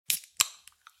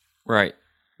Right.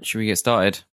 Should we get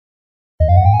started?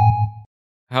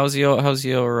 How's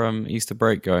your Easter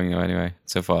break going though, anyway,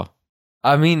 so far?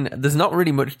 I mean, there's not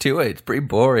really much to it. It's pretty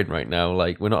boring right now.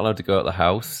 Like, we're not allowed to go out the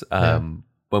house.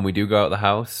 When we do go out the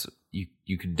house,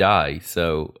 you could die.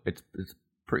 So it's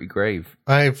pretty grave.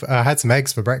 I've had some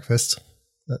eggs for breakfast.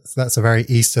 That's a very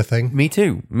Easter thing. Me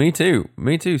too.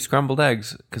 Scrambled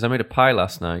eggs, because I made a pie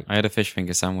last night. I had a fish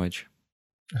finger sandwich.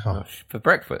 Oh, For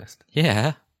breakfast?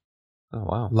 Yeah. Oh,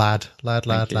 wow. lad.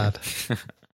 Thank you.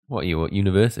 What, are you at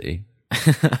university?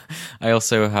 I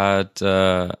also had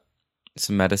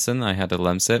some medicine. I had a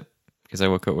Lemsip because I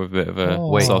woke up with a bit of a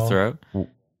sore throat.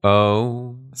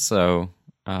 Oh. So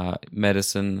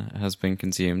medicine has been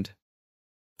consumed.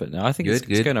 But no, I think it's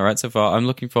Good. going all right so far. I'm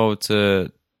looking forward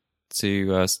to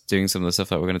doing some of the stuff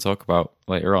that we're going to talk about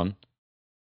later on.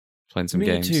 Playing some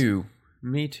games.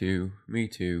 Me too.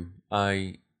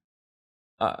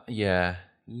 Yeah.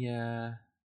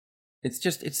 It's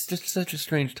just such a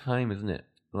strange time, isn't it?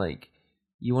 Like,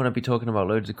 you want to be talking about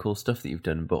loads of cool stuff that you've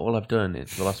done, but all I've done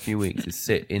is the last few weeks is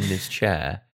sit in this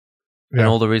chair, and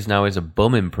all there is now is a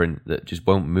bum imprint that just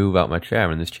won't move out my chair,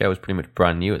 and this chair was pretty much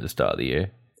brand new at the start of the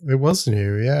year. It was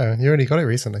new, yeah. You only got it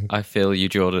recently. I feel you,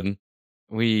 Jordan.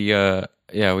 We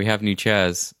have new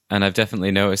chairs, and I've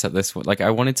definitely noticed that this one, like, I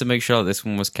wanted to make sure that this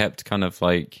one was kept kind of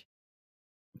like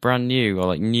brand new, or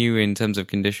like new in terms of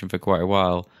condition for quite a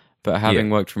while. But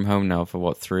having worked from home now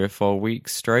for 3 or 4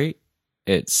 weeks straight,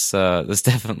 it's there's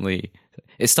definitely,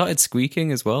 it started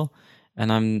squeaking as well,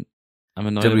 and I'm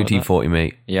annoyed. WD-40,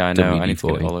 mate. Yeah, I know. WD-40. I need to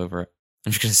get all over it.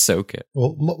 I'm just gonna soak it.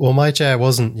 Well, my chair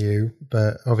wasn't new,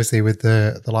 but obviously with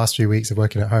the last few weeks of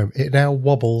working at home, it now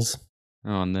wobbles.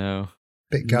 Oh no!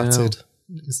 Bit gutted.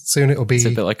 Soon it'll be. It's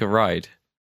a bit like a ride.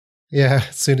 Yeah,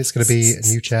 soon it's going to be a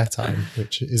new chair time,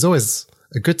 which is always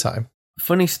a good time.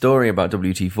 Funny story about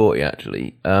WT-40,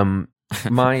 actually.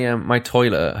 My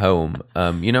toilet at home,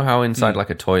 you know how inside like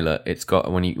a toilet, it's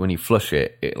got, when you flush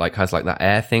it, it like has like that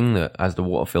air thing that as the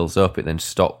water fills up, it then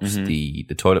stops the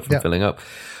toilet from filling up.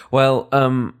 Well,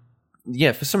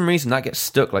 for some reason that gets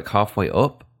stuck like halfway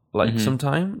up, like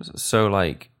sometimes. So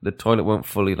like the toilet won't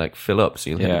fully like fill up,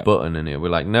 so you'll hit the button and it'll be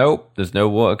like, nope, there's no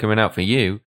water coming out for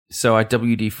you. So I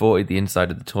WD-40'd the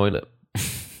inside of the toilet.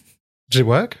 Did it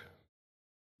work?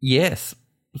 Yes,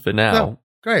 for now. No.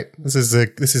 Great. This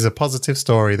is a positive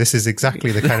story. This is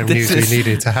exactly the kind of news we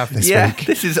needed to have this week.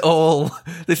 This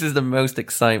is the most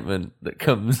excitement that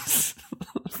comes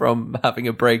from having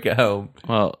a break at home.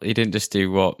 Well, he didn't just do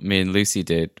what me and Lucy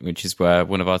did, which is where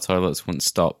one of our toilets wouldn't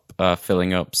stop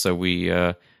filling up, so we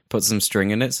put some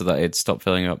string in it so that it'd stop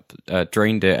filling up,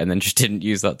 drained it, and then just didn't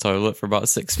use that toilet for about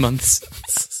 6 months.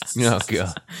 Oh,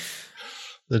 God.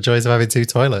 The joys of having 2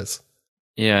 toilets.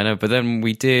 Yeah, I know. But then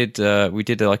we did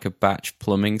like a batch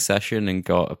plumbing session and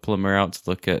got a plumber out to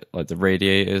look at like the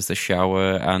radiators, the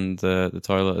shower, and the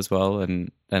toilet as well,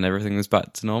 and then everything was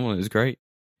back to normal. It was great.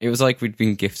 It was like we'd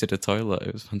been gifted a toilet.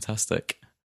 It was fantastic.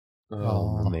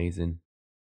 Oh, amazing.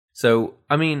 So,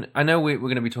 I mean, I know we're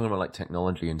going to be talking about like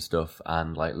technology and stuff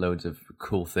and like loads of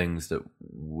cool things that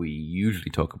we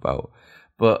usually talk about,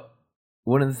 but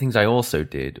one of the things I also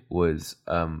did was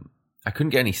I couldn't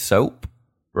get any soap.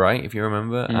 Right, if you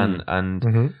remember,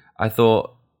 and I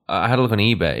thought, I had a look on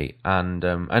eBay, and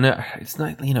I know it's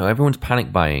not, everyone's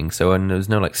panic buying, so and there's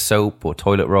no like soap or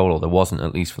toilet roll, or there wasn't,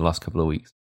 at least for the last couple of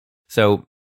weeks. So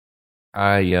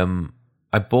I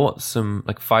bought some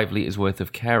like 5 liters worth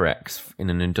of Carex in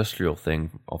an industrial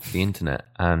thing off the internet,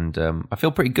 and I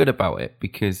feel pretty good about it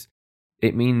because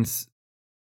it means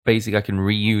basically I can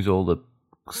reuse all the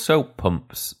soap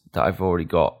pumps that I've already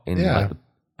got in like the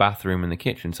bathroom and the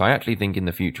kitchen. So I actually think in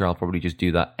the future I'll probably just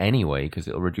do that anyway because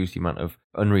it'll reduce the amount of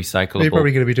unrecyclable. You're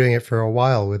probably going to be doing it for a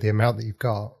while with the amount that you've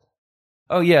got.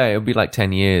 Oh yeah, it'll be like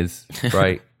 10 years,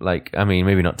 right? Like, I mean,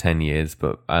 maybe not 10 years,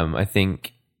 but I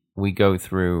think we go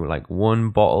through like 1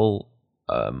 bottle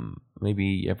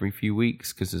maybe every few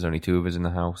weeks because there's only 2 of us in the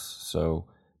house. So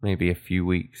maybe a few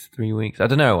weeks, 3 weeks. I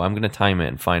don't know. I'm going to time it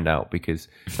and find out because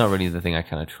it's not really the thing I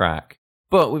kind of track.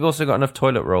 But we've also got enough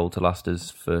toilet roll to last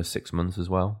us for 6 months as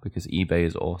well, because eBay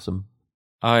is awesome.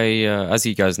 As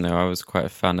you guys know, I was quite a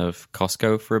fan of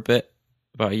Costco for a bit,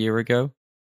 about a year ago.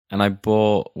 And I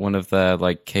bought one of their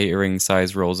like catering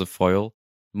size rolls of foil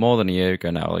more than a year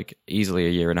ago now, like easily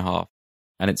a year and a half.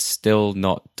 And it's still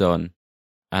not done.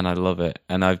 And I love it.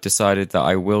 And I've decided that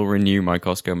I will renew my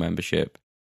Costco membership.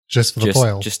 Just for the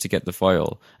foil? Just to get the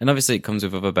foil. And obviously it comes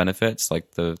with other benefits,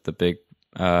 like the big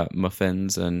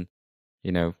muffins and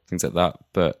things like that.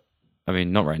 But I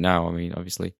mean, not right now. I mean,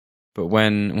 obviously, but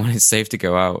when it's safe to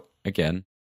go out again,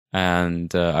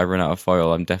 and I run out of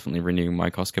foil, I'm definitely renewing my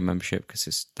Costco membership because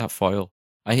it's that foil.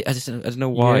 I don't know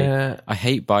why. Yeah, I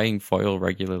hate buying foil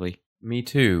regularly. me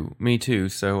too. Me too.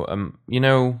 So, you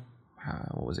know,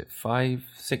 what was it?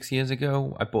 5-6 years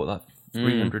ago, I bought that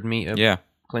 300 meter Yeah.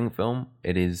 cling film.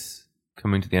 It is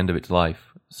coming to the end of its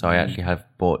life. So I actually have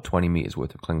bought 20 meters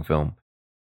worth of cling film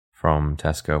from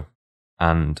Tesco,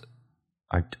 and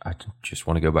I just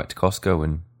want to go back to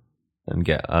Costco and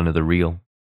get another reel.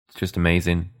 It's just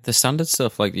amazing. The standard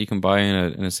stuff like you can buy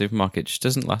in a supermarket just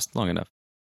doesn't last long enough,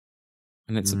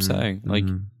 and it's upsetting.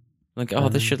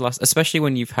 This should last, especially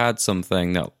when you've had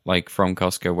something that like from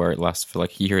Costco where it lasts for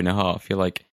like a year and a half. You're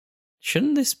like,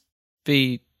 shouldn't this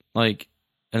be like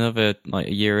another like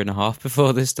a year and a half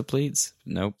before this depletes?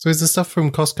 Nope. So is the stuff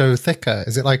from Costco thicker?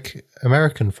 Is it like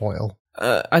American foil?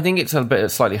 I think it's a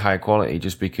bit slightly higher quality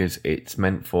just because it's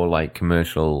meant for like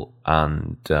commercial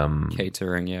and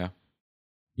Catering, yeah.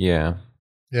 Yeah.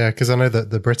 Yeah, because I know that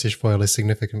the British foil is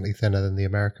significantly thinner than the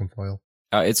American foil.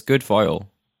 It's good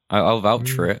foil. I'll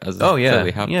vouch for it. As Oh yeah.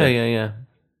 we have Yeah.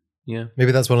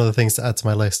 Maybe that's one of the things to add to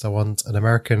my list. I want an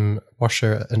American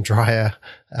washer and dryer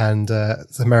and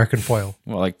American foil.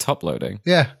 Well, like top loading.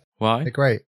 Yeah, Why? they're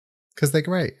great. Because they're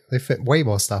great. They fit way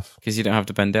more stuff. Because you don't have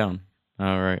to bend down.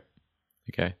 Oh, right.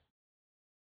 Okay.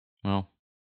 Well.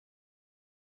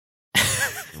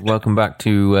 Welcome back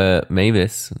to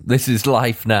Mavis. This is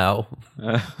life now.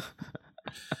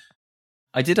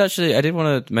 I did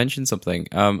want to mention something.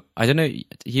 I don't know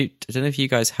if you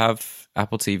guys have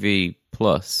Apple TV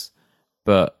Plus,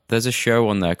 but there's a show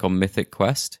on there called Mythic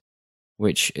Quest,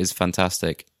 which is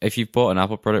fantastic. If you've bought an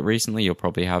Apple product recently, you'll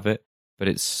probably have it, but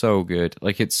it's so good.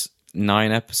 Like, it's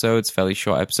 9 episodes, fairly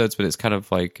short episodes, but it's kind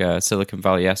of like Silicon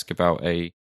Valley-esque about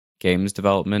a games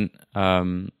development,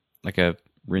 like a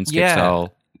RuneScape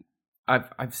style.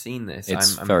 I've seen this.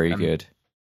 It's very good.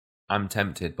 I'm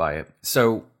tempted by it.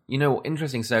 So,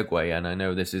 interesting segue, and I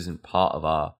know this isn't part of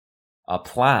our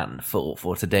plan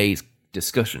for today's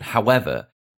discussion. However,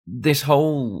 this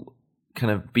whole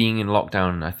kind of being in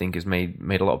lockdown, I think, has made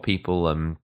a lot of people,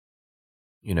 and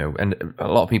a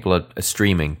lot of people are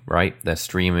streaming, right? They're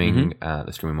streaming,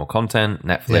 they're streaming more content.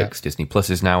 Netflix, Disney Plus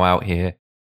is now out here,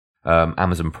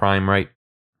 Amazon Prime, right?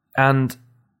 And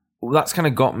that's kind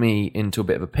of got me into a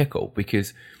bit of a pickle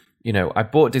because, I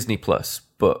bought Disney Plus,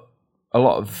 but a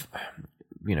lot of,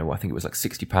 I think it was like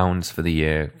 £60 for the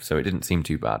year, so it didn't seem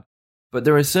too bad. But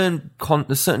there is certain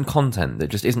content that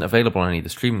just isn't available on any of the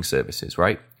streaming services,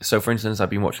 right? So, for instance, I've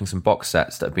been watching some box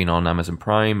sets that have been on Amazon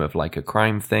Prime of like a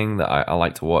crime thing that I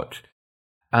like to watch.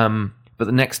 But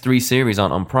the next 3 series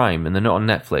aren't on Prime, and they're not on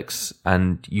Netflix,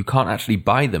 and you can't actually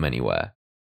buy them anywhere.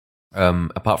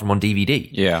 Apart from on DVD.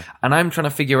 Yeah. And I'm trying to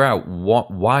figure out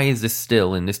why is this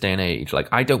still in this day and age? Like,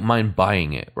 I don't mind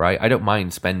buying it, right? I don't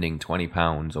mind spending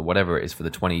 £20 or whatever it is for the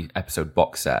 20 episode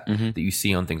box set that you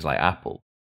see on things like Apple.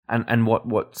 And what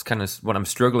I'm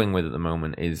struggling with at the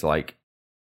moment is like,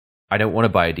 I don't want to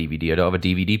buy a DVD. I don't have a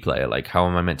DVD player. Like, how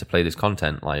am I meant to play this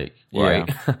content? Like, right?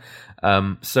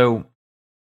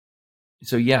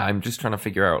 So yeah, I'm just trying to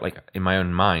figure out, like, in my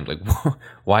own mind, like,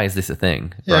 why is this a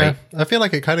thing? Yeah, right? I feel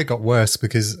like it kind of got worse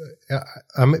because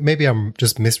maybe I'm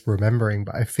just misremembering,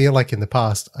 but I feel like in the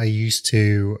past I used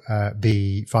to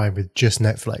be fine with just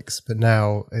Netflix, but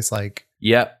now it's like,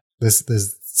 Yep.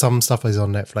 there's some stuff is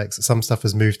on Netflix, some stuff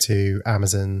has moved to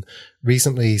Amazon.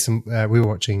 Recently, we were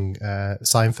watching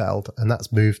Seinfeld, and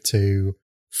that's moved to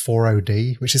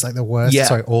 4OD, which is like the worst. Yeah.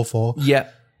 Sorry, all 4. Yeah.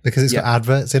 Because it's got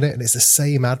adverts in it, and it's the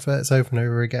same adverts over and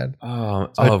over again.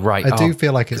 Right. I do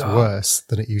feel like it's worse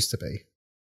than it used to be.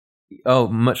 Oh,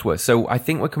 much worse. So I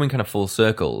think we're coming kind of full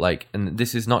circle. Like, and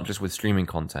this is not just with streaming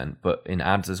content, but in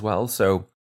ads as well. So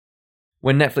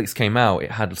when Netflix came out, it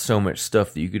had so much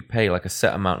stuff that you could pay like a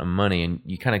set amount of money, and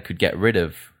you kind of could get rid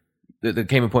of. There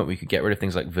came a point where you could get rid of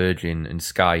things like Virgin and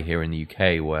Sky here in the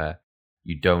UK, where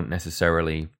you don't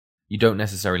necessarily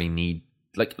need.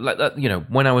 Like that,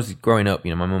 when I was growing up,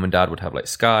 my mum and dad would have like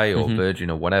Sky or Virgin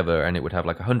or whatever, and it would have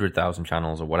like 100,000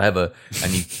 channels or whatever,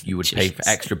 and you would pay for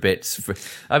extra bits for.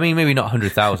 I mean, maybe not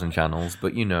 100,000 channels,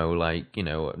 but it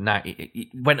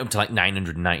went up to like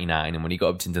 999, and when you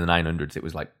got up into the 900s, it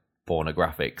was like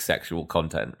pornographic sexual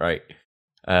content, right?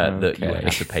 That you would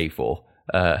have to pay for,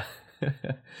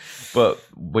 but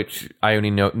which I only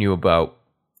knew about.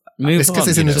 It's because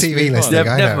it's in the TV listing.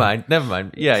 Never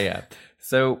mind. Yeah.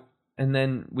 So. And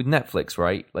then with Netflix,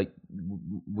 right? Like,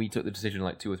 we took the decision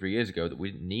like 2 or 3 years ago that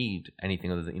we didn't need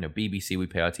anything other than, BBC, we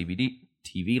pay our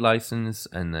TV license,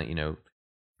 and that,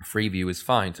 Freeview is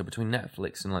fine. So between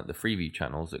Netflix and like the Freeview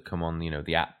channels that come on, the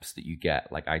apps that you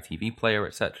get, like ITV Player,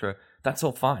 etc., that's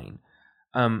all fine.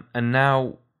 And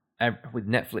now with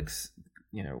Netflix,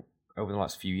 over the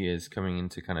last few years coming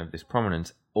into kind of this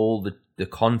prominence, all the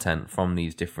content from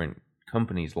these different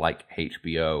companies like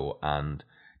HBO and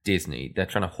Disney, they're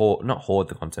trying to not hoard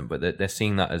the content, but they're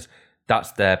seeing that as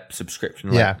that's their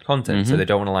subscription content. So they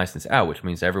don't want to license it out, which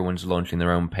means everyone's launching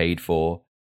their own paid for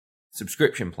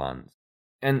subscription plans.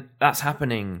 And that's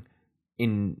happening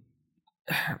in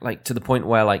like to the point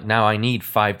where like now I need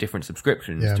 5 different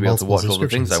subscriptions to be able to watch all the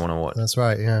things I want to watch. That's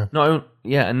right, yeah.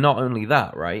 And not only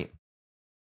that, right?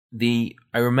 I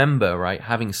remember, right,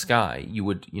 having Sky, you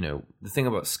would, the thing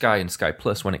about Sky and Sky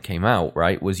Plus when it came out,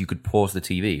 right, was you could pause the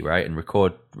TV, right, and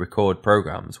record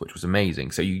programs, which was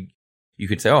amazing. So you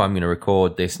could say, oh, I'm going to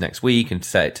record this next week and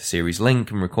set it to series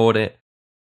link and record it.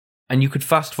 And you could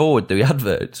fast forward the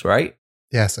adverts, right?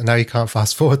 Yes, and now you can't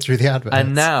fast forward through the adverts.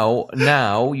 And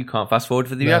now you can't fast forward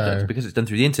for the adverts because it's done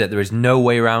through the internet. There is no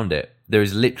way around it. There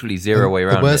is literally zero way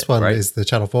around it. The worst one right? is the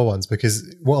Channel 4 ones,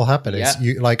 because what will happen is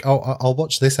you like, oh, I'll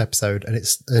watch this episode,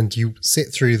 and you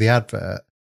sit through the advert,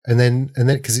 and then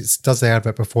because it does the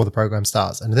advert before the program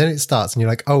starts, and then it starts, and you're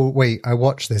like, oh wait, I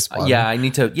watched this one. I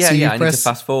need to. I need to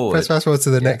fast forward. Press fast forward to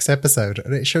the next episode,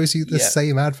 and it shows you the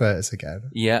same adverts again.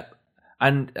 Yeah.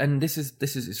 And this is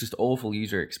it's just awful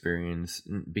user experience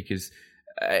because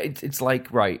it's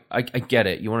like, right, I get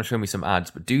it. You want to show me some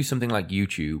ads, but do something like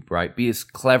YouTube, right? Be as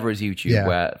clever as YouTube,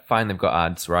 where fine, they've got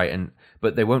ads, right?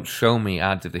 But they won't show me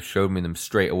ads if they showed me them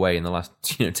straight away in the last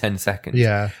 10 seconds.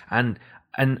 Yeah. And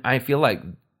I feel like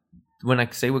when I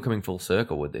say we're coming full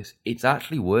circle with this, it's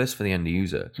actually worse for the end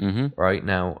user, right?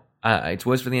 Now, it's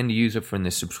worse for the end user from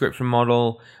this subscription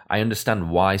model. I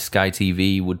understand why Sky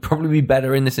TV would probably be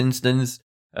better in this instance,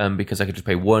 because I could just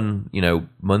pay one,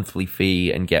 monthly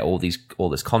fee and get all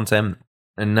this content.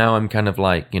 And now I'm kind of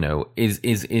like, is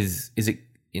it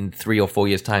in 3 or 4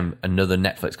 years' time another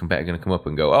Netflix competitor going to come up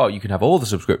and go, oh, you can have all the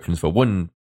subscriptions for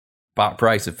one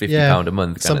price of £50 a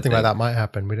month? Something like that might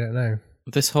happen. We don't know.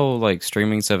 This whole like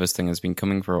streaming service thing has been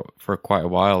coming for quite a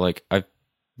while. Like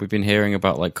we've been hearing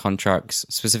about like contracts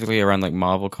specifically around like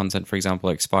Marvel content, for example,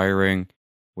 expiring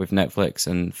with Netflix,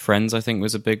 and Friends, I think,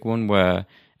 was a big one where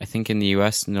I think in the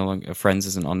US, no longer Friends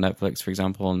isn't on Netflix, for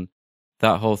example, and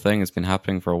that whole thing has been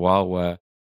happening for a while where,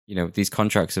 these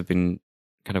contracts have been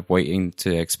kind of waiting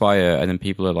to expire, and then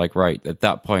people are like, right, at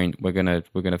that point, we're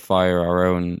gonna fire our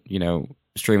own,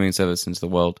 streaming service into the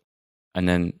world, and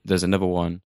then there's another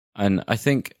one. And I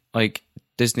think like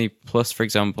Disney Plus, for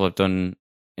example, have done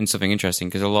something interesting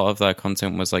because a lot of their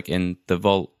content was like in the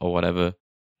vault or whatever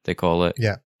they call it.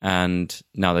 Yeah. And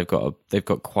now they've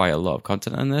got quite a lot of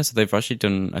content in there, so they've actually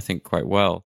done, I think, quite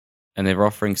well. And they're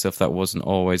offering stuff that wasn't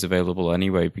always available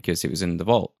anyway because it was in the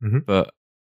vault. But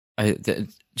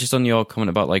just on your comment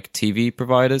about like TV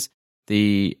providers,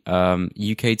 the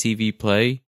UK TV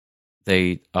Play,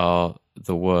 they are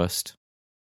the worst,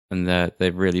 and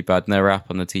they're really bad. And their app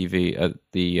on the TV,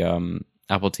 the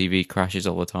Apple TV crashes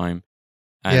all the time.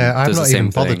 And I've not even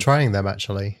bothered trying them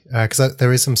actually, because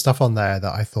there is some stuff on there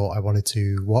that I thought I wanted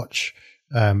to watch,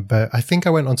 but I think I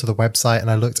went onto the website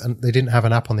and I looked, and they didn't have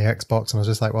an app on the Xbox, and I was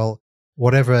just like, well,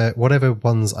 whatever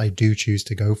ones I do choose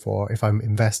to go for, if I'm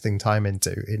investing time into,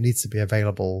 it needs to be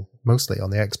available mostly on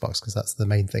the Xbox because that's the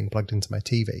main thing plugged into my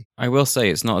TV. I will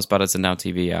say it's not as bad as the Now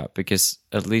TV app, because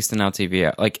at least the Now TV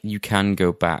app, like you can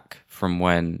go back from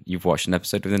when you've watched an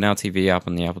episode with the Now TV app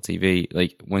on the Apple TV.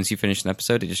 Like once you finish an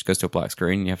episode, it just goes to a black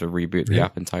screen and you have to reboot the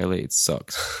app entirely. It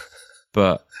sucks.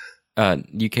 But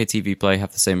UK TV Play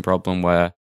have the same problem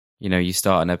where, you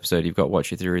start an episode, you've got to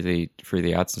watch it through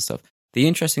the ads and stuff. The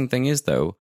interesting thing is,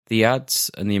 though, the ads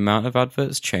and the amount of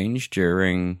adverts change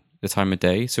during the time of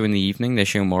day. So in the evening, they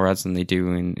show more ads than they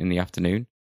do in the afternoon.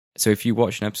 So if you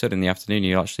watch an episode in the afternoon,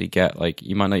 you actually get, like,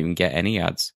 you might not even get any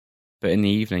ads. But in the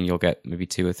evening, you'll get maybe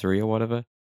 2 or 3 or whatever.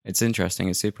 It's interesting.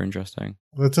 It's super interesting.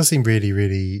 Well, it does seem really,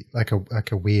 really like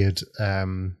a weird...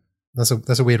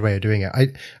 That's a weird way of doing it.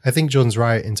 I think John's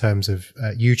right in terms of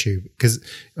YouTube, because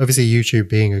obviously YouTube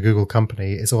being a Google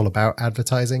company, it's all about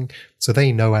advertising. So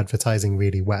they know advertising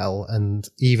really well. And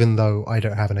even though I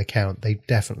don't have an account, they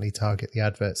definitely target the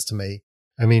adverts to me.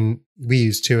 I mean, we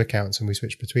use 2 accounts and we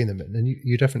switch between them, and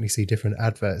you definitely see different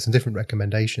adverts and different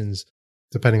recommendations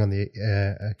depending on the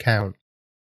account.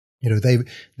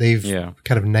 They've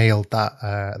kind of nailed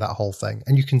that whole thing,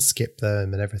 and you can skip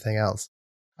them and everything else.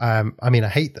 I mean, I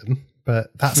hate them, but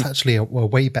that's actually a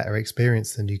way better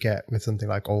experience than you get with something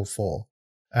like All 4.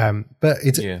 But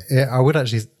I would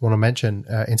actually want to mention,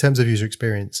 in terms of user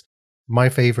experience, my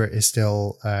favorite is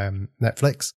still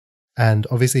Netflix. And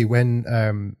obviously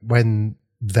when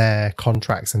their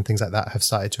contracts and things like that have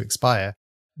started to expire,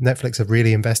 Netflix have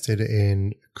really invested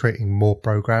in creating more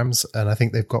programs. And I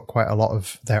think they've got quite a lot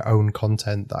of their own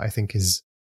content that I think is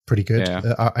pretty good.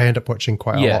 Yeah. I end up watching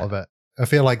quite a lot of it. I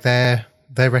feel like their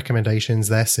recommendations,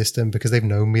 their system, because they've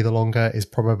known me the longer, is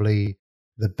probably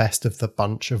the best of the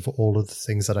bunch of all of the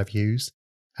things that I've used.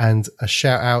 And a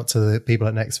shout out to the people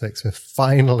at Netflix for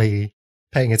finally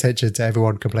paying attention to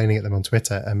everyone complaining at them on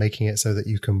Twitter and making it so that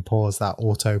you can pause that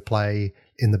autoplay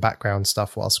in the background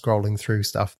stuff while scrolling through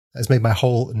stuff. It's made my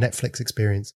whole Netflix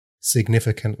experience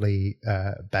significantly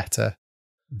better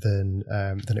than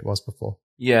it was before.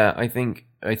 Yeah, I think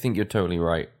you're totally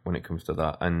right when it comes to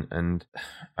that, and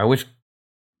I wish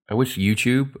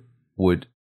YouTube would.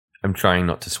 I'm trying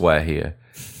not to swear here.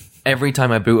 Every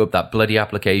time I boot up that bloody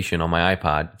application on my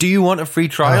iPad, do you want a free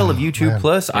trial of YouTube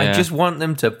Plus? Yeah. I just want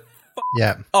them to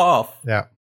off. Yeah,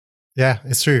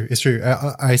 it's true. It's true.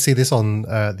 I see this on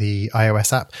the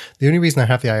iOS app. The only reason I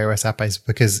have the iOS app is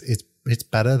because it's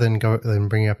better than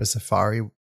bringing up a Safari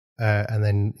and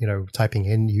then typing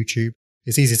in YouTube.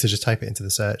 It's easy to just type it into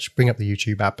the search, bring up the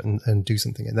YouTube app, and do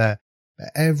something in there. But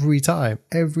every time,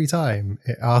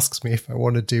 it asks me if I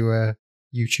want to do a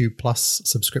YouTube Plus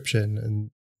subscription, and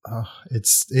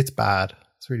it's bad.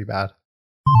 It's really bad.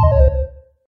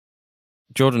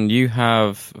 Jordan, you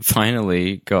have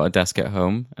finally got a desk at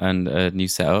home and a new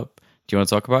setup. Do you want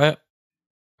to talk about it?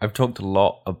 I've talked a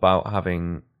lot about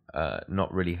having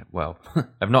not really well.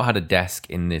 I've not had a desk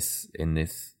in this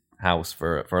house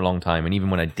for a long time, and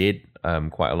even when I did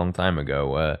quite a long time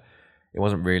ago, it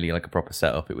wasn't really like a proper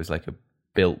setup. It was like a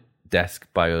built desk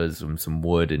by us and some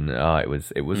wood, and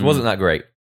wasn't that great.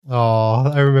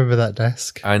 Oh, I remember that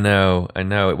desk. I know.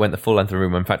 It went the full length of the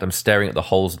room. In fact, I'm staring at the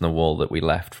holes in the wall that we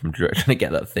left from trying to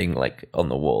get that thing like on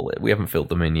the wall. We haven't filled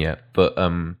them in yet, but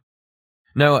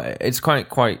no, it's quite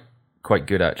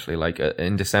good actually. Like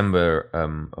in December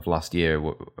of last year,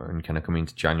 and kind of coming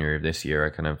to January of this year, I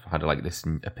kind of had like this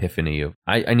epiphany of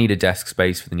I need a desk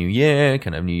space for the new year,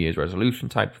 kind of New Year's resolution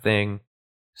type thing.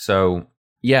 So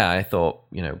yeah, I thought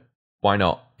why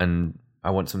not? And I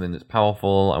want something that's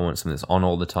powerful. I want something that's on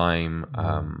all the time.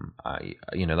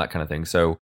 That kind of thing.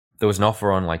 So there was an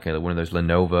offer on like one of those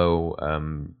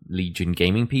Lenovo Legion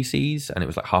gaming PCs, and it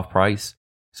was like half price.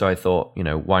 So I thought,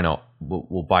 why not?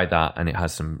 We'll buy that, and it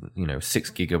has some,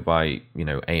 6 gigabyte,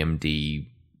 AMD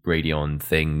Radeon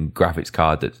thing graphics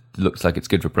card that looks like it's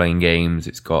good for playing games.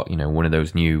 It's got, one of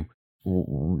those new,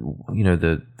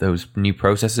 those new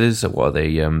processors. What are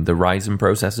they? The Ryzen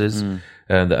processors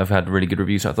that have had really good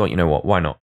reviews. So I thought, what? Why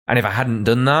not? And if I hadn't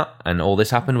done that, and all this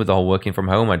happened with the whole working from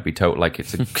home, I'd be told like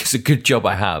it's a good job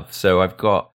I have. So I've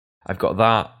got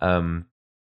that, and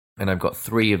I've got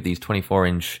 3 of these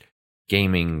 24-inch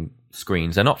gaming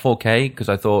screens. They're not 4K because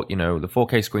I thought, the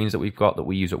 4K screens that we've got that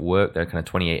we use at work, they're kind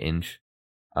of 28-inch.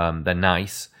 They're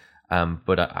nice,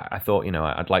 but I thought,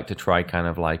 I'd like to try kind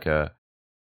of like a,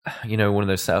 one of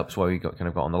those setups where you got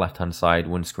on the left-hand side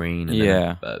one screen, and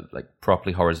then, like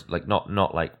properly horizontal, like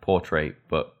not like portrait,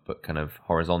 but kind of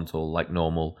horizontal, like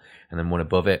normal, and then one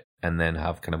above it, and then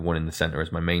have kind of one in the center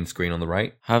as my main screen on the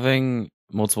right. Having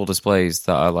multiple displays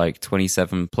that are like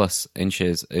 27 plus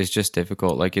inches is just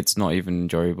difficult. Like it's not even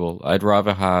enjoyable. I'd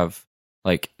rather have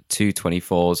like 2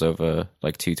 24s over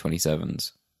like 2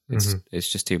 27s. It's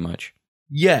just too much.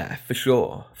 Yeah, for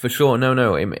sure.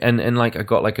 No, and like I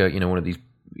got like a one of these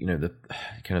the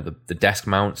kind of the desk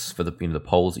mounts for the the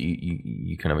poles that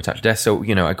you kind of attach desk. So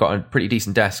I got a pretty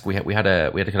decent desk. We had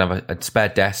a kind of a spare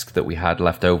desk that we had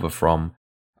left over from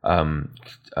kind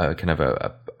of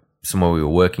a somewhere we were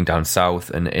working down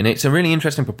south, and it's a really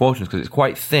interesting proportions because it's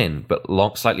quite thin but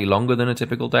slightly longer than a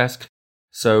typical desk.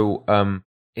 So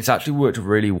it's actually worked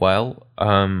really well.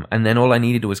 And then all I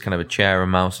needed was kind of a chair, a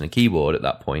mouse, and a keyboard at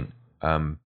that point.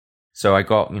 So I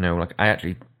got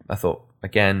I thought,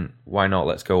 again, why not?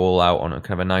 Let's go all out on a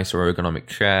kind of a nicer ergonomic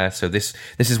chair. So this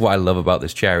is what I love about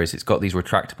this chair is it's got these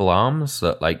retractable arms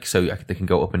that so they can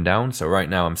go up and down. So right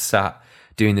now I'm sat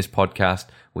doing this podcast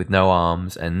with no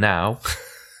arms, and now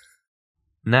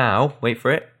wait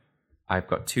for it, I've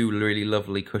got 2 really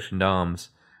lovely cushioned arms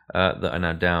that are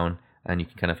now down, and you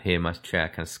can kind of hear my chair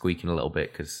kind of squeaking a little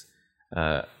bit because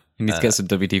you need to get some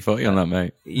WD-40 on that,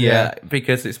 mate. Yeah,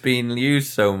 because it's been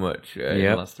used so much in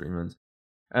the last 3 months.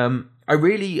 I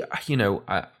really,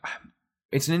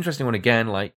 it's an interesting one again,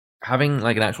 like having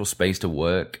like an actual space to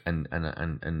work and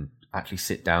actually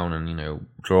sit down and,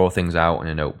 draw things out in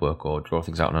a notebook or draw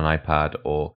things out on an iPad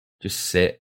or just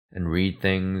sit and read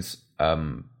things,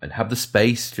 and have the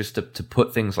space just to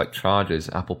put things like chargers,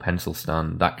 Apple Pencil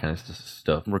stand, that kind of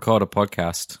stuff. Record a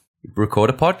podcast,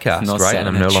 right? And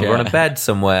I'm no longer on a bed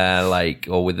somewhere, like,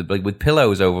 or with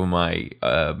pillows over my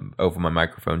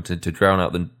microphone to drown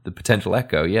out the potential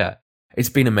echo. Yeah. It's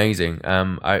been amazing.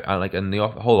 I like, and the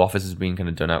whole office has been kind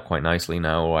of done out quite nicely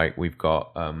now. Like we've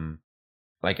got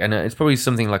like, and it's probably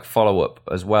something like follow up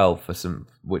as well for some,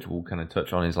 which we'll kind of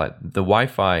touch on, is like the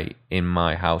Wi-Fi in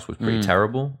my house was pretty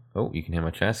terrible. Oh, you can hear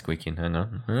my chair squeaking. Hang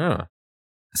on. Yeah.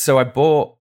 So I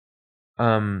bought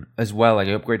as well. Like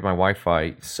I upgraded my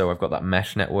Wi-Fi, so I've got that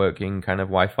mesh networking kind of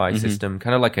Wi-Fi system,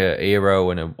 kind of like a Eero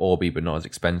and an Orbi, but not as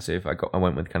expensive. I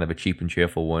went with kind of a cheap and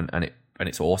cheerful one, and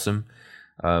it's awesome.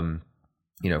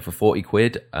 For 40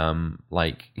 quid,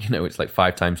 it's like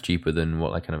 5 times cheaper than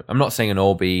what like kind of, I'm not saying an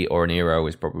Orbi or an Eero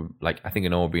is probably like, I think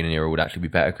an Orbi and an Eero would actually be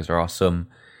better because there are some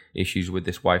issues with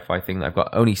this Wi-Fi thing that I've got,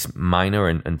 only minor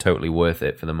and totally worth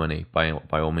it for the money by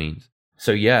all means.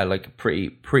 So yeah, like pretty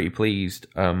pleased.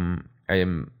 I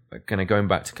am kind of going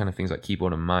back to kind of things like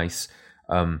keyboard and mice.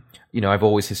 I've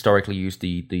always historically used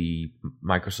the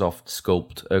Microsoft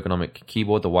Sculpt ergonomic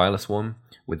keyboard, the wireless one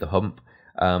with the hump.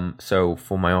 So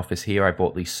for my office here, I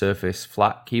bought the Surface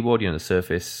flat keyboard, the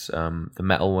Surface, the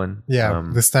metal one. Yeah,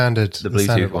 the standard, the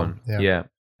Bluetooth one. Yeah.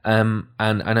 And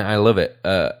I love it.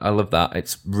 I love that.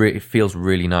 It feels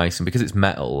really nice. And because it's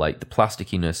metal, like the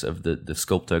plasticiness of the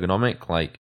Sculpt ergonomic,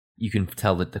 like you can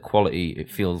tell that the quality, it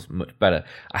feels much better.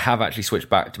 I have actually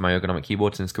switched back to my ergonomic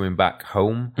keyboard since coming back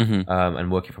home,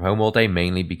 and working from home all day,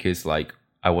 mainly because like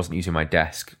I wasn't using my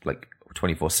desk like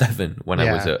 24/7 when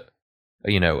I was at,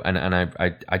 and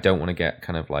I don't want to get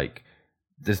kind of like,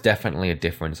 there's definitely a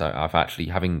difference. I've actually,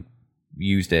 having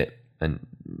used it and,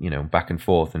 back and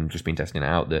forth and just been testing it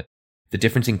out, the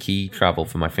difference in key travel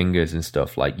for my fingers and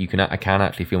stuff, like I can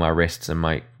actually feel my wrists and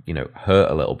my, hurt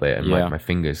a little bit, and my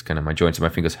fingers, kind of my joints of my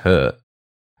fingers hurt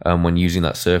when using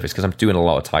that Surface, because I'm doing a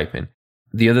lot of typing.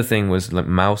 The other thing was like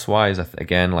mouse wise,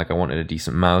 again, like I wanted a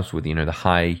decent mouse with, the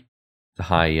high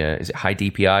is it high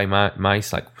DPI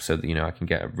mice, like, so that I can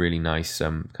get a really nice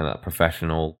kind of that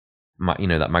professional, that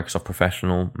Microsoft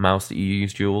Professional mouse that you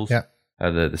use, Jules. Yeah.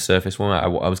 The Surface one. I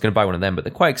was going to buy one of them, but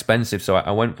they're quite expensive, so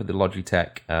I went for the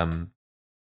Logitech,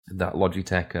 that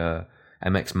Logitech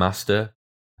MX Master,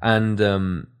 and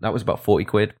that was about 40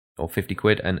 quid or 50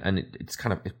 quid, and it's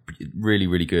kind of really,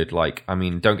 really good. Like, I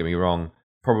mean, don't get me wrong,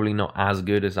 probably not as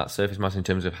good as that Surface Master in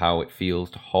terms of how it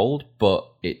feels to hold, but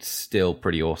it's still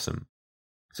pretty awesome.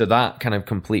 So that kind of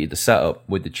completed the setup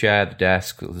with the chair, the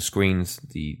desk, the screens,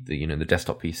 the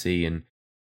desktop PC, and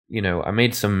I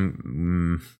made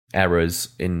some errors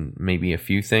in maybe a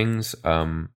few things.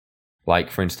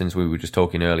 Like for instance, we were just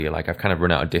talking earlier, like I've kind of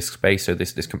run out of disk space, so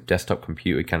this desktop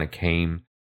computer kind of came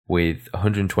with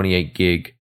 128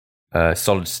 gig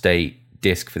solid state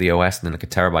disk for the OS, and then like a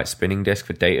terabyte spinning disk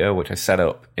for data, which I set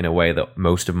up in a way that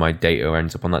most of my data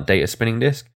ends up on that data spinning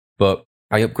disk. But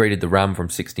I upgraded the RAM from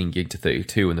 16 gig to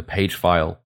 32, and the page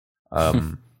file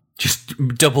just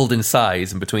doubled in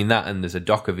size. And between that and there's a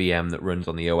Docker VM that runs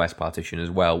on the OS partition as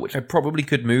well, which I probably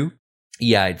could move.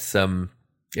 Yeah, it's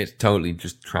totally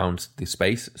just trounced the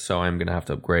space, so I'm going to have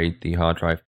to upgrade the hard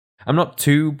drive. I'm not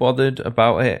too bothered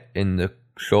about it in the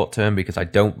short term because I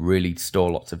don't really store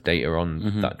lots of data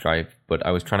on that drive, but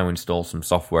I was trying to install some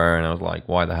software and I was like,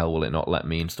 why the hell will it not let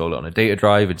me install it on a data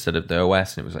drive instead of the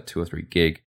OS? And it was like 2 or 3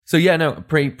 gig. So yeah, no,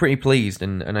 pretty pleased,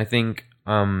 and I think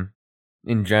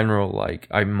in general, like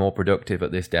I'm more productive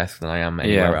at this desk than I am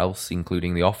anywhere else,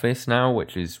 including the office now,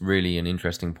 which is really an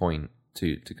interesting point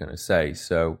to kind of say.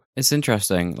 So it's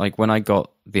interesting. Like when I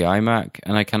got the iMac,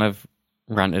 and I kind of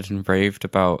ranted and raved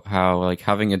about how like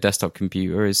having a desktop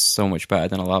computer is so much better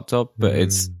than a laptop, but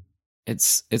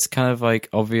it's kind of like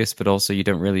obvious, but also you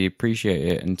don't really appreciate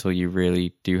it until you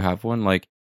really do have one. Like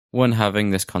having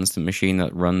this constant machine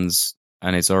that runs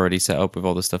and it's already set up with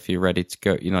all the stuff you're ready to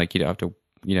go, like you don't have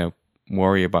to,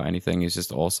 worry about anything, is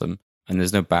just awesome. And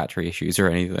there's no battery issues or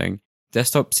anything.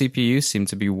 Desktop CPUs seem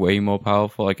to be way more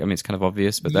powerful. Like, I mean, it's kind of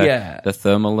obvious, but the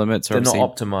thermal limits are not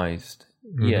optimized.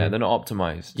 Yeah, they're not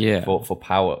optimized for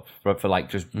power, for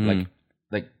like just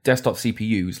like desktop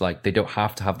CPUs, like they don't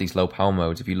have to have these low power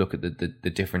modes if you look at the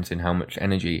difference in how much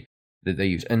energy that they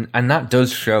use. And that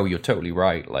does show, you're totally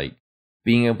right, like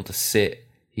being able to sit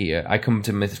here. I come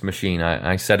to this machine,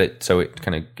 I set it so it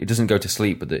doesn't go to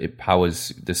sleep, but it powers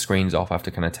the screens off after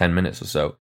kind of 10 minutes or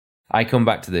so. I come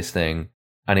back to this thing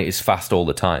and it is fast all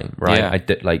the time, right? Yeah. I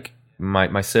did like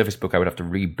my Surface Book, I would have to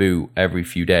reboot every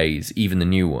few days, even the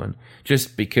new one,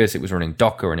 just because it was running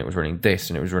Docker and it was running this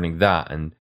and it was running that,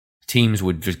 and Teams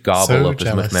would just garble up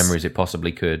as much memory as it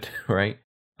possibly could, right?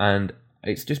 And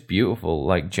it's just beautiful,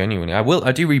 like genuinely.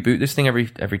 I do reboot this thing every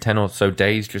 10 or so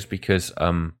days, just because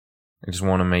I just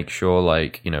want to make sure,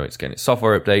 like, it's getting its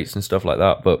software updates and stuff like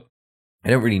that, but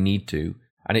I don't really need to.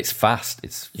 And it's fast.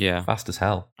 It's fast as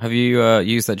hell. Have you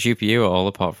used that GPU at all,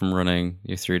 apart from running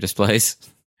your 3 displays?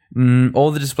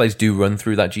 All the displays do run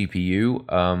through that GPU.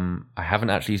 I haven't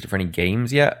actually used it for any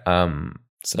games yet.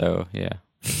 So yeah.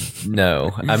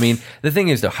 No, I mean, the thing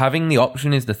is though, having the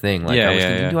option is the thing. Like, I was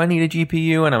thinking, do I need a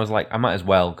GPU? And I was like, I might as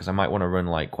well, because I might want to run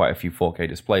like quite a few 4K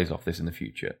displays off this in the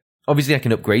future. Obviously, I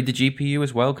can upgrade the GPU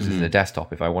as well, because it's a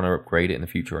desktop. If I want to upgrade it in the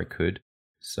future, I could.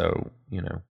 So, you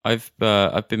know, I've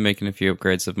been making a few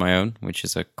upgrades of my own, which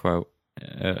is a quote,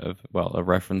 a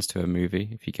reference to a movie,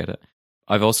 if you get it.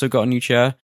 I've also got a new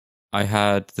chair. I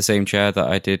had the same chair that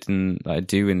I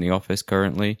do in the office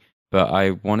currently, but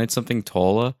I wanted something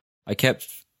taller. I kept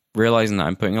realizing that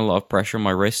I'm putting a lot of pressure on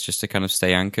my wrist just to kind of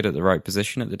stay anchored at the right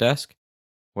position at the desk,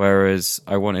 whereas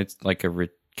I wanted like a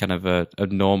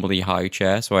normally high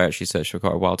chair. So I actually searched for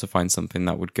quite a while to find something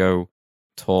that would go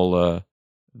taller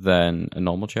than a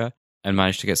normal chair, and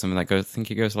managed to get something that I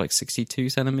think it goes like 62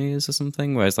 centimeters or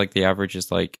something, whereas like the average is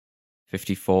like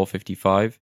 54,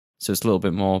 55. So it's a little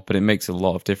bit more, but it makes a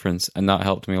lot of difference, and that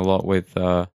helped me a lot with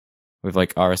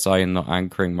like RSI and not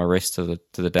anchoring my wrist to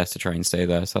the desk to try and stay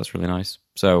there. So that's really nice.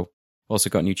 So also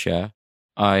got a new chair.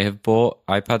 I have bought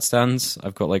iPad stands.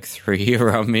 I've got like 3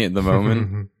 around me at the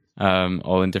moment,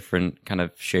 all in different kind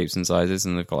of shapes and sizes,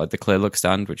 and they've got like the ClearLook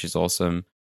stand, which is awesome.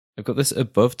 I've got this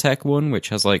Above Tech one, which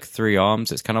has like 3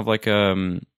 arms. It's kind of like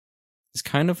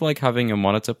having a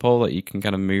monitor pole that you can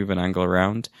kind of move and angle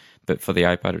around, but for the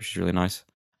iPad, which is really nice.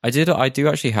 I do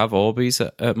actually have Orbeez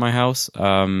at my house.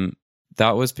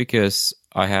 That was because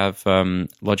I have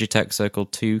Logitech Circle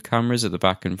 2 cameras at the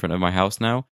back and front of my house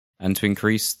now, and to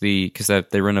increase because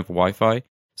they run over Wi-Fi,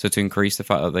 so to increase the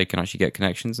fact that they can actually get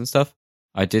connections and stuff,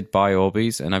 I did buy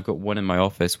Orbeez, and I've got one in my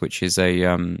office, which is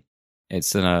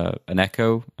it's an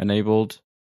Echo enabled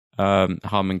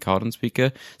Harman Kardon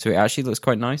speaker, so it actually looks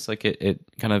quite nice. Like it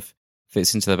kind of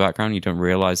fits into the background. You don't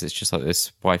realize it's just like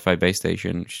this Wi-Fi base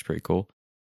station, which is pretty cool.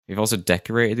 We've also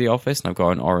decorated the office, and I've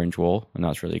got an orange wall, and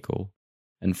that's really cool.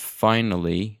 And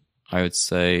finally, I would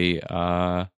say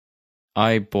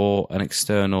I bought an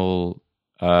external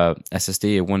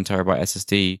SSD, a 1 terabyte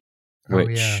SSD,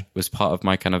 which was part of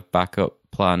my kind of backup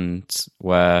plans,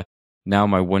 where now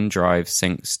my OneDrive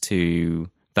syncs to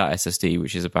that SSD,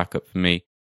 which is a backup for me.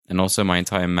 And also my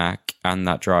entire Mac and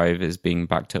that drive is being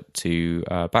backed up to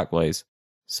Backblaze.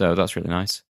 So that's really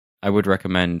nice. I would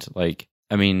recommend,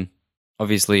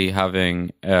 obviously,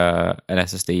 having an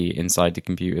SSD inside the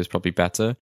computer is probably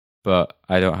better, but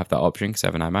I don't have that option because I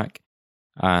have an iMac.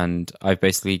 And I've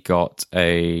basically got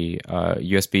a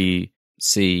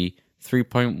USB-C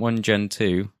 3.1 Gen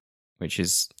 2, which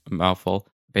is a mouthful,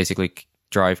 basically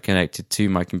drive connected to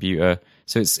my computer.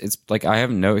 So it's like I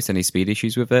haven't noticed any speed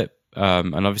issues with it.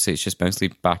 And obviously, it's just mostly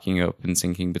backing up and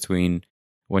syncing between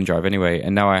OneDrive anyway.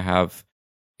 And now I have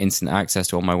instant access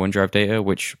to all my OneDrive data,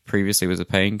 which previously was a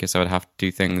pain because I would have to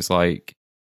do things like,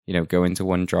 go into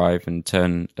OneDrive and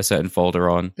turn a certain folder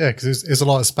on. Yeah, because it's a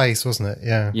lot of space, wasn't it?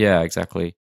 Yeah. Yeah,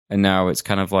 exactly. And now it's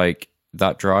kind of like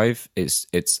that drive, it's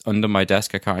under my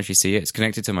desk. I can't actually see it. It's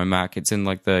connected to my Mac. It's in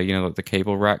like the, like the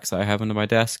cable racks that I have under my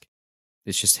desk.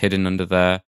 It's just hidden under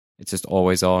there. It's just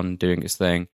always on, doing its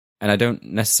thing. And I don't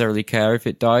necessarily care if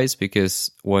it dies because,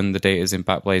 one, the data is in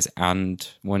Backblaze and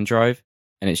OneDrive.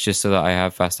 And it's just so that I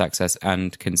have fast access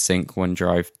and can sync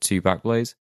OneDrive to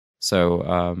Backblaze.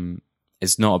 So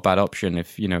it's not a bad option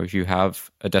if you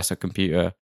have a desktop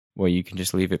computer where you can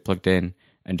just leave it plugged in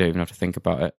and don't even have to think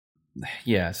about it.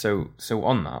 Yeah. So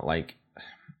on that, like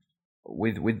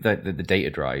with the data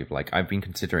drive, like I've been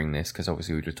considering this because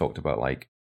obviously we just talked about like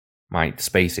my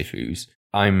space issues.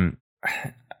 I'm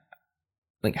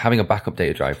like having a backup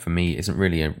data drive for me isn't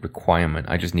really a requirement.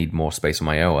 I just need more space on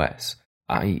my OS.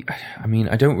 I mean,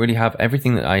 I don't really have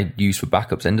everything that I use for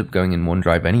backups end up going in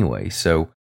OneDrive anyway. So,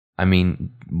 I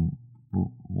mean,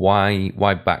 why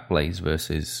Backblaze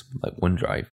versus like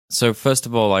OneDrive? So first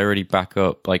of all, I already back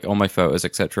up like all my photos,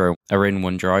 etc. are in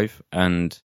OneDrive,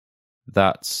 and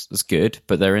that's good.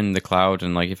 But they're in the cloud,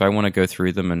 and like if I want to go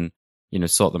through them and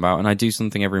sort them out, and I do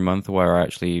something every month where I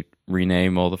actually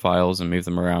rename all the files and move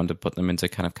them around and put them into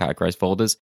kind of categorized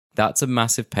folders. That's a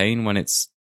massive pain when it's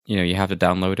you have to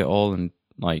download it all and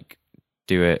like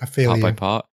do it part by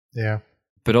part. Yeah.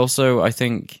 But also I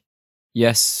think,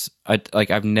 yes,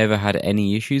 I've never had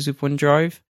any issues with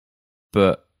OneDrive,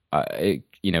 but it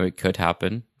could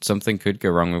happen. Something could go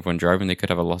wrong with OneDrive and they could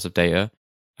have a loss of data.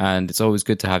 And it's always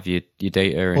good to have your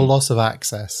data. Or loss of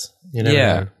access. You never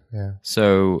know. Yeah.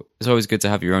 So it's always good to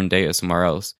have your own data somewhere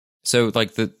else. So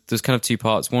like there's kind of 2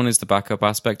 parts. One is the backup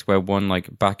aspect, where one,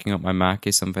 like backing up my Mac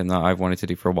is something that I've wanted to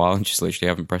do for a while and just literally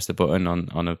haven't pressed the button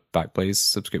on a Backblaze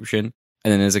subscription.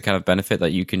 And then there's a kind of benefit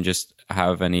that you can just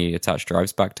have any attached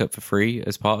drives backed up for free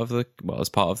as part of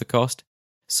the cost.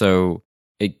 So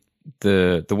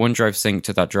the OneDrive sync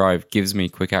to that drive gives me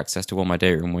quick access to all my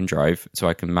data in OneDrive, so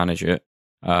I can manage it.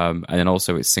 And then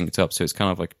also it's synced up, so it's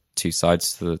kind of like two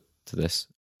sides to this.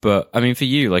 But I mean, for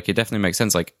you, like, it definitely makes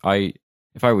sense. Like,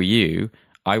 if I were you,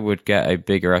 I would get a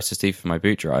bigger SSD for my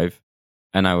boot drive,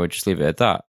 and I would just leave it at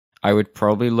that. I would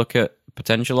probably look at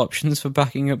potential options for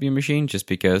backing up your machine, just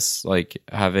because, like,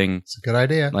 having It's a good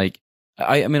idea. like,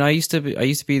 I mean, I used to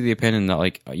be the opinion that,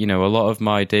 like, you know, a lot of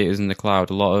my data is in the cloud,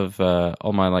 a lot of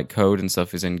all my like code and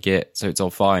stuff is in Git, so it's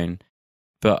all fine.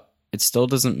 But it still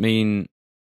doesn't mean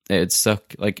it'd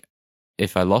suck, like,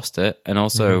 if I lost it, and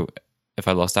also if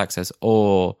I lost access.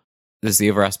 Or there's the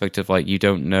other aspect of, like, you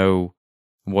don't know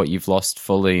what you've lost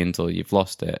fully until you've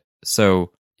lost it.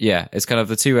 So yeah, it's kind of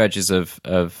the two edges of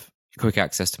quick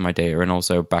access to my data, and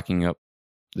also backing up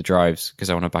the drives because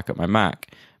I want to back up my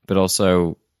Mac, but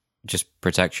also just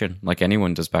protection, like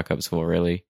anyone does backups for,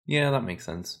 really. Yeah, that makes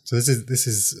sense. So this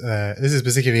is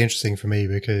particularly interesting for me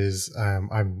because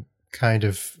I'm kind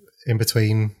of in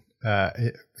between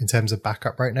in terms of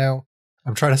backup right now.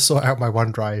 I'm trying to sort out my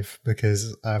OneDrive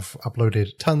because I've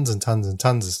uploaded tons and tons and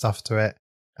tons of stuff to it,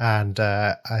 and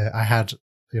I had,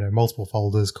 you know, multiple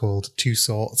folders called to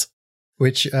sort,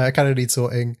 which kind of need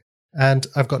sorting. And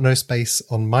I've got no space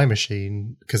on my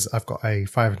machine because I've got a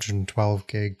 512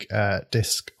 gig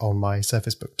disk on my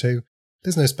Surface Book 2.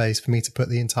 There's no space for me to put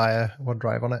the entire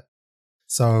OneDrive on it.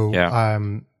 So,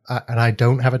 and I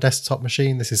don't have a desktop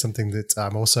machine. This is something that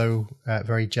I'm also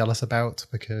very jealous about,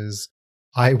 because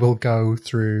I will go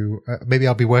through, maybe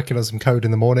I'll be working on some code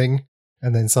in the morning,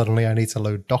 and then suddenly I need to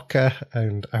load Docker,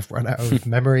 and I've run out of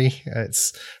memory.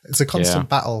 It's a constant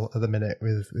battle at the minute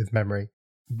with memory.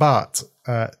 But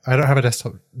I don't have a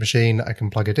desktop machine I can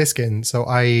plug a disk in, so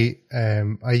I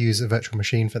use a virtual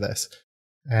machine for this.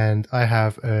 And I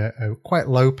have a quite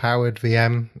low-powered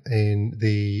VM in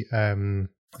the,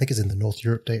 I think it's in the North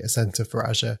Europe data center for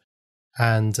Azure.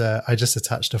 And I just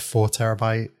attached a 4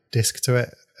 terabyte disk to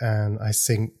it, and I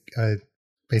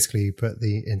basically put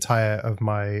the entire of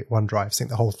my OneDrive, sync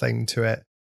the whole thing to it.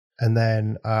 And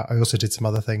then I also did some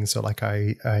other things. So, like,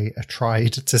 I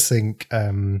tried to sync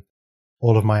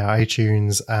all of my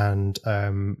iTunes and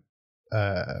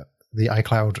the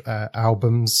iCloud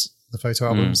albums, the photo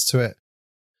albums to it.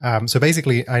 So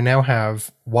basically, I now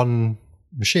have one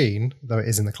machine, though it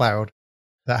is in the cloud,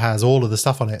 that has all of the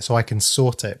stuff on it, so I can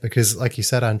sort it. Because, like you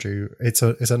said, Andrew, it's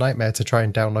a nightmare to try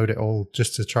and download it all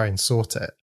just to try and sort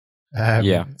it.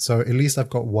 So at least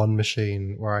I've got one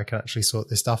machine where I can actually sort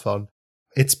this stuff on.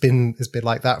 It's been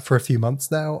like that for a few months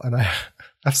now, and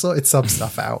I've sorted some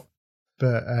stuff out.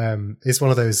 But it's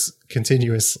one of those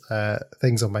continuous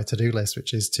things on my to-do list,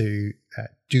 which is to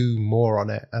do more on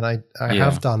it. And I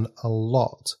have done a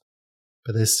lot,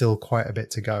 but there's still quite a bit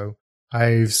to go.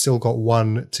 I've still got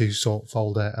 1 to sort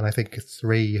folder, and I think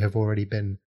 3 have already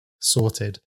been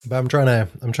sorted. But I'm trying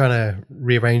to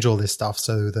rearrange all this stuff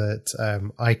so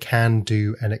that I can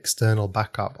do an external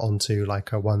backup onto,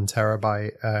 like, a 1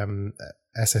 terabyte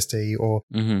SSD, or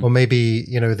maybe,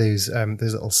 you know, those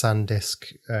little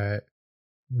SanDisk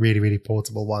really, really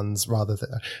portable ones, rather than,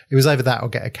 it was either that or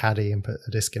get a caddy and put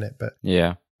a disk in it. But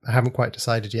I haven't quite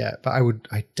decided yet. But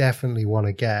I definitely want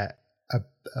to get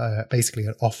basically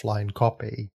an offline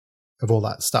copy of all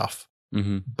that stuff.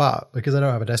 But because I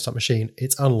don't have a desktop machine,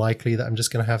 it's unlikely that I'm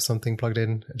just going to have something plugged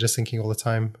in, just syncing all the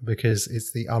time, because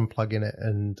it's the unplugging it.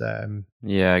 And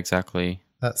exactly.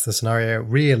 That's the scenario.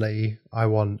 Really, I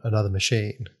want another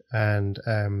machine. And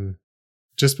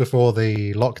just before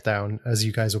the lockdown, as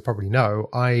you guys will probably know,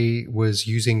 I was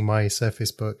using my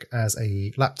Surface Book as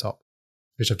a laptop,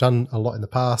 which I've done a lot in the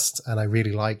past, and I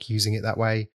really like using it that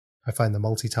way. I find the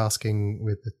multitasking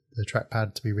with the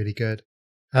trackpad to be really good,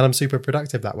 and I'm super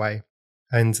productive that way.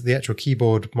 And the actual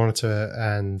keyboard, monitor,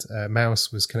 and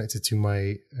mouse was connected to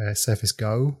my Surface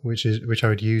Go, which I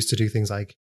would use to do things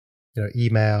like, you know,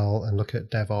 email and look at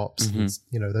DevOps, and,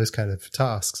 you know, those kind of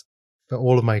tasks. But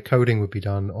all of my coding would be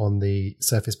done on the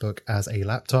Surface Book as a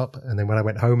laptop. And then when I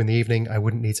went home in the evening, I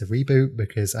wouldn't need to reboot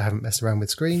because I haven't messed around with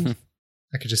screens.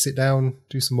 I could just sit down,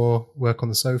 do some more work on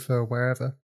the sofa or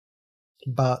wherever.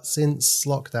 But since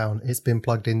lockdown, it's been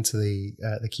plugged into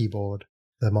the keyboard,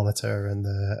 the monitor, and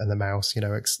the mouse, you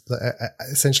know,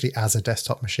 essentially as a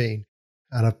desktop machine.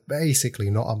 And I've basically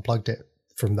not unplugged it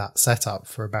from that setup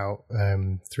for about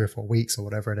 3 or 4 weeks or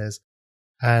whatever it is.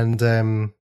 And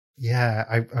I'm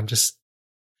just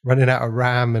running out of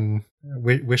RAM and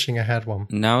wishing I had one.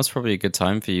 Now is probably a good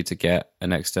time for you to get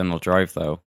an external drive,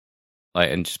 though,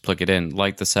 like, and just plug it in,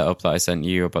 like the setup that I sent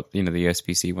you about, you know, the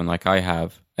USB-C one, like I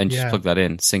have, and just plug that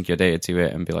in, sync your data to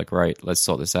it, and be like, right, let's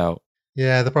sort this out.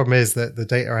 Yeah, the problem is that the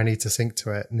data I need to sync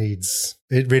to it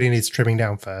really needs trimming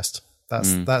down first.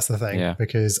 That's the thing, yeah.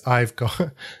 because I've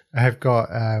got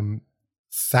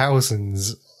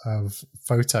thousands of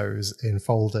photos in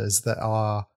folders that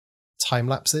are time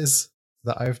lapses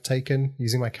that I've taken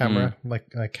using my camera, like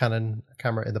a Canon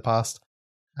camera in the past.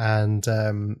 And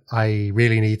I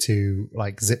really need to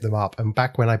like zip them up. And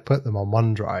back when I put them on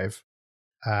OneDrive,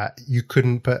 you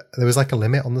couldn't there was like a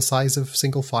limit on the size of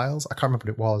single files. I can't remember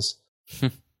what it was.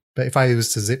 But if I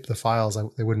was to zip the files,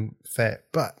 they wouldn't fit.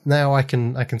 But now I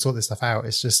can sort this stuff out.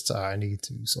 It's just I need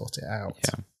to sort it out.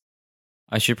 Yeah.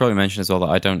 I should probably mention as well that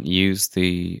I don't use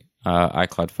the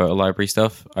iCloud photo library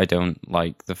stuff. I don't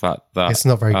like the fact that it's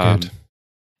not very good.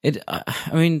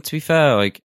 I mean, to be fair,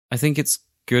 like I think it's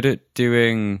good at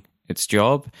doing its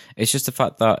job. It's just the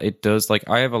fact that it does, like,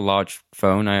 I have a large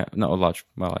phone.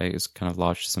 It's kind of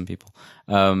large to some people.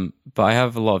 But I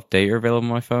have a lot of data available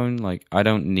on my phone. Like, I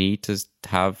don't need to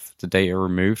have the data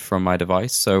removed from my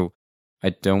device. So I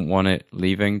don't want it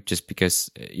leaving just because,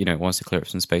 it wants to clear up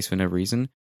some space for no reason.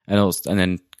 And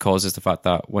then causes the fact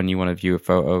that when you want to view a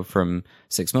photo from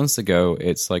 6 months ago,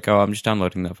 it's like, oh, I'm just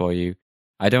downloading that for you.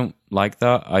 I don't like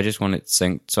that. I just want it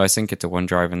synced. So I sync it to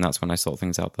OneDrive, and that's when I sort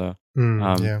things out there.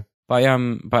 Yeah. But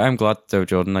I'm glad though,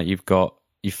 Jordan, that you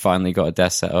finally got a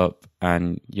desk set up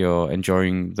and you're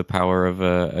enjoying the power of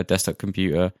a desktop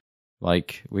computer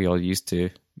like we all used to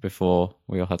before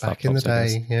we all had laptops. Back in the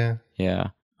day, yeah. Yeah.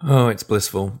 Oh, it's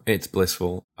blissful. It's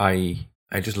blissful. I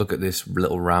just look at this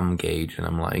little RAM gauge and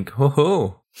I'm like,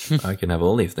 ho, I can have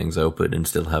all these things open and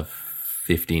still have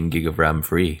 15 gig of RAM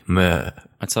free. Meh.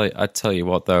 I tell you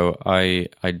what though, I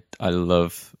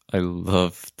love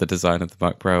the design of the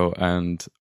Mac Pro, and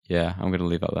yeah, I'm gonna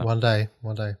leave it at that. One day.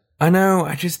 I know.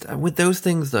 I just, with those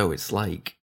things though, it's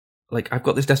like I've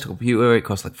got this desktop computer. It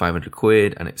costs like 500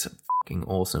 quid, and it's fucking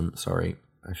awesome. Sorry,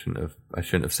 I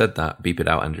shouldn't have said that. Beep it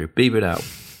out, Andrew. Beep it out.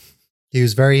 He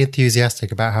was very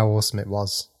enthusiastic about how awesome it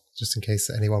was, just in case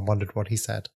anyone wondered what he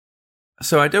said.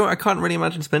 So I can't really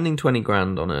imagine spending 20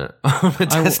 grand on a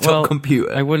desktop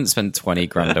computer. I wouldn't spend 20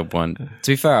 grand on one.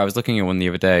 To be fair, I was looking at one the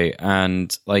other day,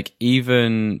 and like,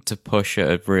 even to push at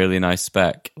a really nice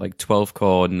spec, like 12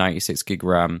 core, 96 gig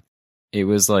RAM, it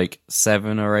was like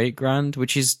 7 or 8 grand,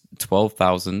 which is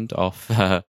 12,000 off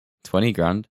 20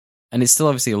 grand. And it's still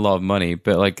obviously a lot of money,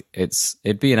 but like,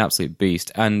 it'd be an absolute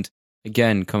beast. And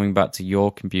again, coming back to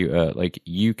your computer, like,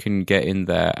 you can get in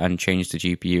there and change the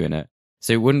GPU in it.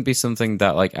 So it wouldn't be something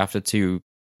that, like, after 2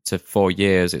 to 4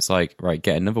 years, it's like, right,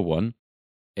 get another one.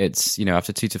 It's,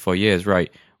 after 2 to 4 years,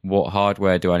 right, what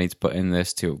hardware do I need to put in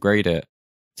this to upgrade it,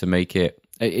 to make it,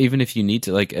 even if you need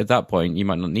to, like, at that point, you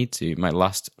might not need to. It might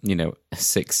last,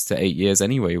 6 to 8 years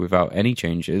anyway without any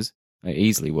changes. It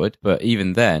easily would. But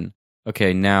even then,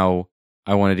 okay, now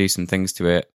I want to do some things to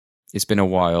it. It's been a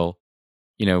while.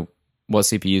 What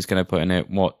CPUs can I put in it?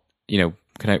 What,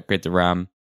 can I upgrade the RAM?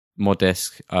 More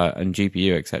disk and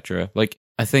GPU, etc. Like,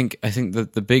 I think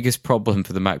that the biggest problem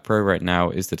for the Mac Pro right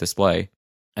now is the display,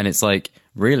 and it's like,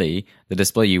 really, the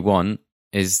display you want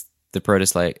is the Pro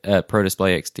Display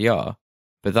XDR,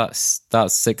 but that's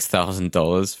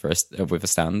 $6,000 with a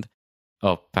stand,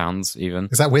 or pounds even.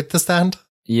 Is that with the stand?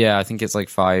 Yeah, I think it's like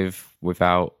 5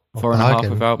 without, 4.5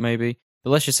 without, maybe. But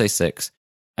let's just say 6.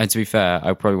 And to be fair,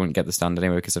 I probably wouldn't get the stand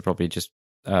anyway because I'd probably just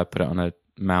put it on a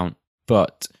mount.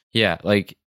 But yeah,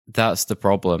 like, that's the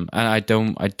problem. And I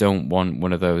don't want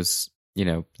one of those, is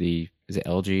it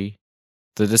LG?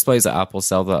 The displays that Apple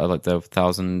sell that are like the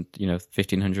 1,000,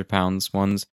 1,500 pounds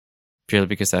ones, purely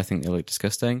because I think they look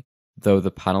disgusting, though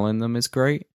the panel in them is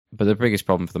great. But the biggest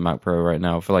problem for the Mac Pro right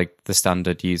now, for like the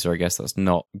standard user, I guess, that's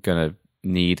not going to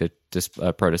need a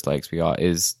Pro Display XDR,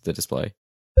 is the display.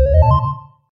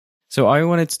 So I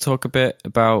wanted to talk a bit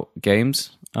about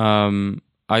games.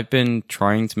 I've been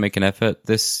trying to make an effort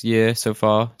this year so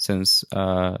far, since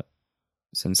the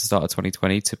start of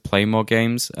 2020, to play more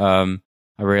games.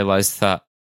 I realized that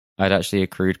I'd actually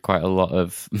accrued quite a lot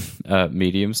of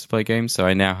mediums to play games. So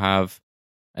I now have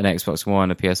an Xbox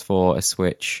One, a PS4, a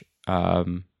Switch.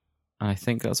 I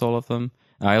think that's all of them.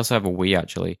 I also have a Wii,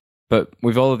 actually. But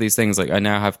with all of these things, like, I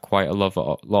now have quite a lot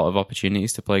of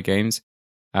opportunities to play games,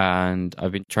 and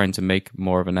I've been trying to make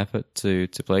more of an effort to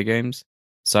play games.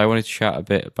 So I wanted to chat a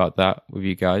bit about that with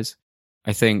you guys.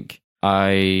 I think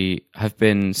I have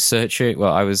been searching.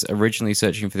 Well, I was originally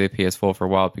searching for the PS4 for a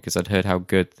while because I'd heard how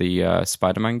good the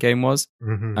Spider-Man game was,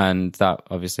 and that,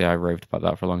 obviously, I raved about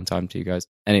that for a long time to you guys.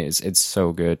 And it's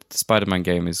so good. The Spider-Man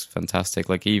game is fantastic.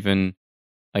 Like, even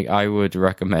like, I would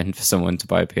recommend for someone to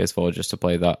buy a PS4 just to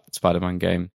play that Spider-Man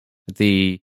game.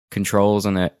 The controls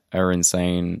on it are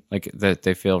insane. Like,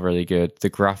 they feel really good. The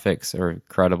graphics are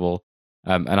incredible.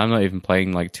 And I'm not even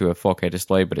playing like to a 4K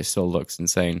display, but it still looks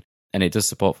insane, and it does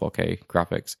support 4K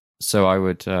graphics. So I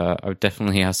would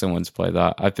definitely ask someone to play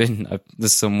that.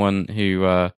 There's someone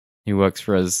who works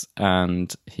for us,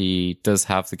 and he does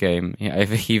have the game.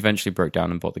 He eventually broke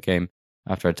down and bought the game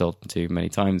after I told him to many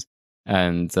times,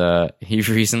 and he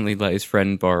recently let his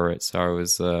friend borrow it. So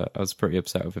I was pretty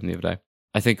upset with him the other day.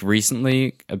 I think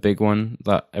recently a big one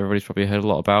that everybody's probably heard a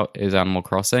lot about is Animal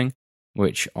Crossing,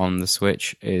 which on the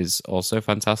Switch is also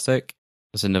fantastic.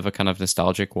 It's another kind of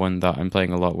nostalgic one that I'm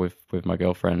playing a lot with my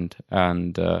girlfriend,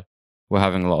 and we're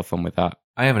having a lot of fun with that.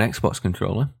 I have an Xbox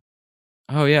controller.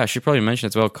 Oh yeah, I should probably mention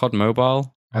as well, COD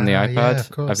Mobile on the iPad. Yeah,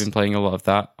 of course. I've been playing a lot of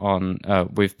that on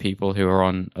with people who are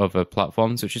on other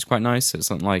platforms, which is quite nice. It's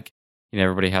not like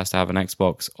everybody has to have an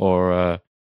Xbox or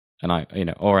an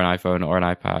iPhone or an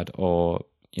iPad or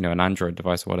an Android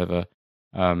device or whatever.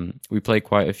 We play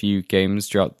quite a few games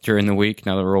during the week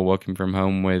now that we're all working from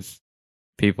home with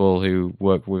people who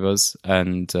work with us,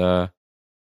 and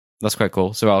that's quite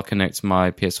cool. So I'll connect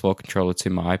my PS4 controller to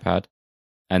my iPad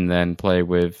and then play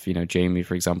with Jamie,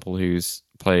 for example, who's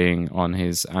playing on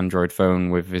his Android phone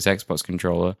with his Xbox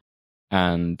controller.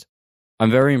 And I'm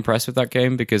very impressed with that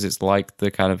game because it's like the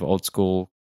kind of old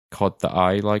school COD that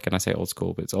I like, and I say old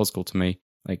school, but it's old school to me,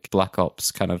 like Black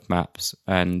Ops kind of maps,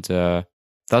 and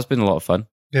that's been a lot of fun.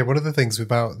 Yeah, one of the things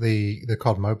about the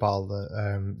COD Mobile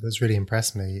that's really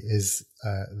impressed me is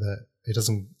that it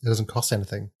doesn't cost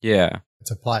anything. Yeah,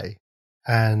 to play,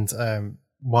 and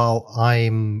while I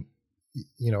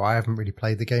haven't really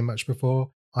played the game much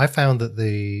before, I found that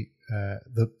the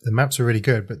maps were really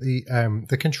good, but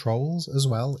the controls as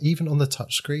well, even on the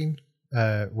touchscreen,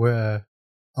 were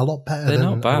a lot better. They're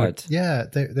not bad. Yeah,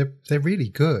 they're really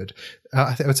good.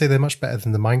 I would say they're much better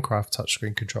than the Minecraft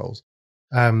touchscreen controls.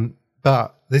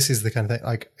 But this is the kind of thing.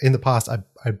 Like in the past,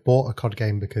 I bought a COD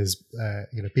game because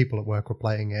people at work were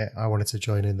playing it. I wanted to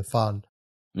join in the fun.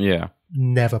 Yeah.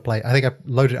 Never played. I think I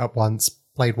loaded it up once,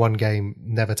 played one game,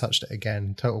 never touched it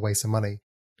again. Total waste of money.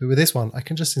 But with this one, I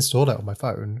can just install it on my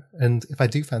phone, and if I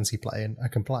do fancy playing, I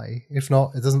can play. If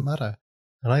not, it doesn't matter.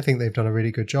 And I think they've done a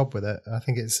really good job with it. I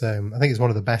think it's one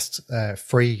of the best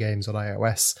free games on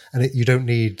iOS, and you don't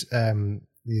need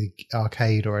the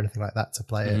arcade or anything like that to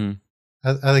play it.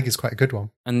 I think it's quite a good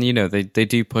one. And they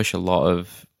do push a lot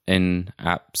of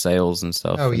in-app sales and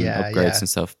stuff, upgrades and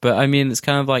stuff. But I mean, it's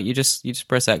kind of like you just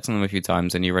press X on them a few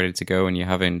times and you're ready to go and you're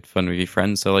having fun with your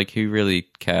friends. So like, who really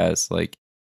cares? Like,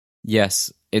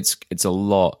 yes, it's a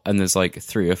lot, and there's like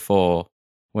 3 or 4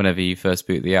 whenever you first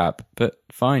boot the app. But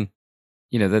fine,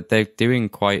 they're doing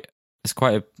it's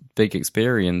quite a big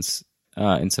experience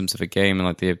in terms of a game and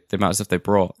like the amount of stuff they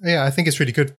brought. Yeah, I think it's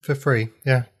really good for free.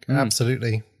 Yeah,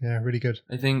 absolutely. Yeah, really good.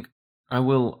 I think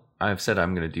I've said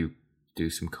I'm going to do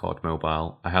some COD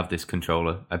Mobile. I have this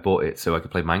controller. I bought it so I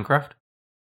could play Minecraft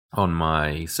on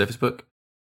my Surface Book,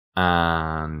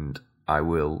 and I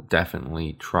will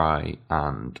definitely try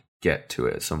and get to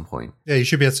it at some point. Yeah, you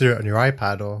should be able to do it on your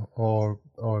iPad or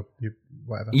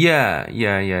whatever. Yeah.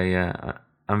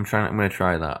 I'm going to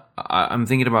try that. I'm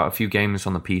thinking about a few games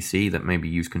on the PC that maybe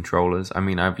use controllers. I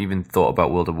mean, I've even thought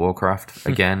about World of Warcraft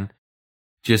again,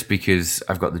 just because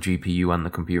I've got the GPU and the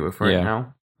computer for it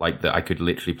now. Like that, I could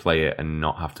literally play it and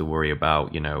not have to worry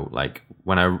about, like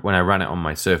when I ran it on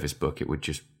my Surface Book, it would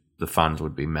just, the fans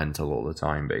would be mental all the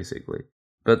time, basically.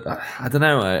 But I don't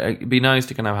know. It'd be nice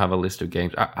to kind of have a list of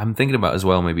games. I'm thinking about as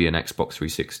well maybe an Xbox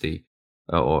 360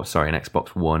 an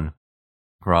Xbox One.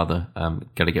 Rather,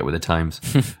 got to get with the times.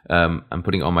 I'm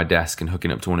putting it on my desk and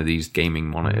hooking up to one of these gaming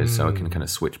monitors so I can kind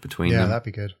of switch between them. Yeah, that'd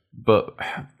be good. But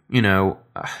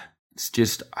it's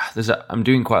just I'm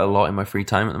doing quite a lot in my free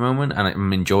time at the moment, and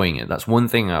I'm enjoying it. That's one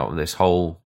thing out of this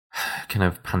whole kind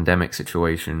of pandemic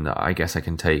situation that I guess I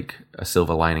can take a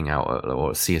silver lining out,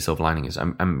 or see a silver lining is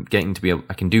I'm getting to be able,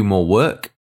 I can do more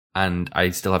work, and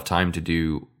I still have time to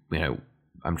do.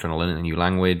 I'm trying to learn a new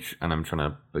language, and I'm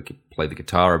trying to play the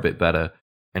guitar a bit better.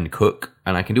 And cook,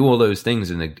 and I can do all those things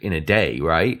in a day,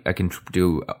 right? I can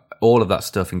do all of that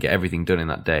stuff and get everything done in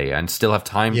that day, and still have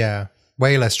time. Yeah,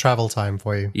 way less travel time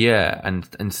for you. Yeah,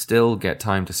 and still get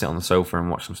time to sit on the sofa and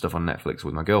watch some stuff on Netflix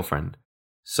with my girlfriend.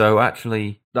 So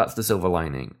actually, that's the silver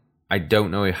lining. I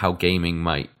don't know how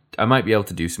I might be able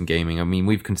to do some gaming. I mean,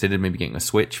 we've considered maybe getting a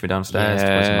Switch for downstairs to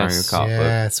play some Mario Kart.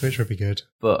 Yeah, Switch would be good.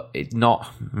 But it's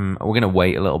not. We're going to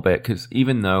wait a little bit, because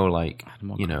even though, like,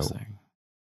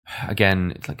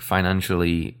 again, it's like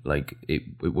financially, like it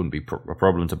wouldn't be a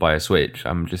problem to buy a Switch.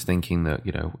 I'm just thinking that,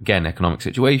 again, economic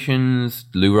situations,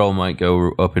 Lou-Roll might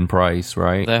go up in price,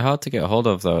 right? They're hard to get a hold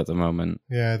of though at the moment.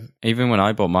 Yeah. Even when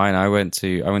I bought mine, I went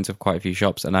to quite a few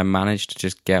shops and I managed to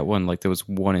just get one. Like there was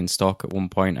one in stock at one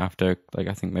point after like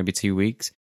I think maybe 2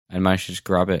 weeks, and managed to just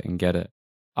grab it and get it.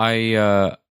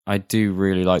 I do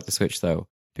really like the Switch though,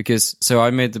 because so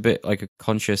I made a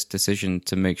conscious decision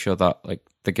to make sure that like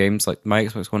the games, like my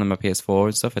Xbox One and my PS4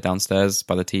 and stuff, are downstairs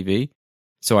by the TV,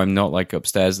 so I'm not like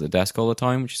upstairs at the desk all the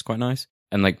time, which is quite nice,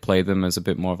 and like play them as a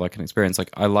bit more of like an experience.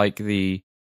 Like I like the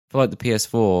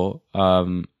PS4,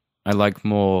 I like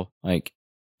more like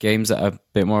games that are a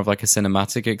bit more of like a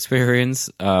cinematic experience,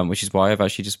 which is why I've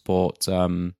actually just bought.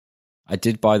 I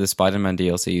did buy the Spider-Man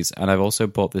DLCs, and I've also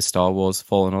bought this Star Wars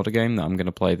Fallen Order game that I'm going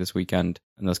to play this weekend,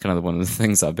 and that's kind of one of the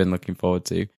things that I've been looking forward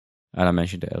to, and I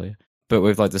mentioned it earlier. But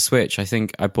with like the Switch, I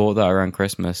think I bought that around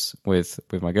Christmas with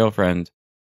my girlfriend,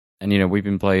 and we've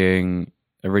been playing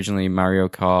originally Mario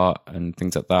Kart and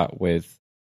things like that with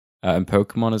and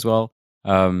Pokemon as well,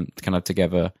 kind of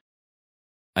together.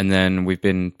 And then we've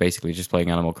been basically just playing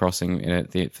Animal Crossing in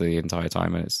it for the entire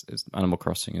time, and it's Animal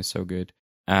Crossing is so good.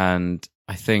 And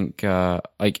I think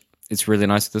like it's really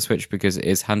nice with the Switch because it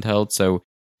is handheld. So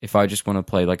if I just want to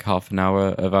play like half an hour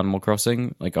of Animal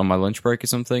Crossing, like on my lunch break or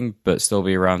something, but still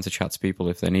be around to chat to people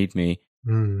if they need me,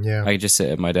 yeah, I can just sit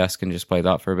at my desk and just play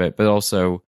that for a bit. But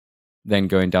also then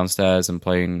going downstairs and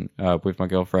playing with my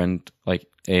girlfriend, like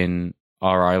in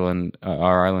our island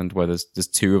where there's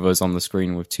 2 of us on the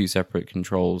screen with 2 separate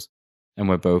controls, and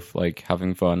we're both like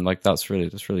having fun. Like that's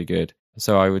really good.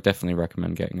 So I would definitely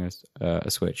recommend getting a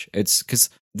Switch. It's because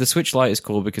the Switch Lite is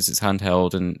cool because it's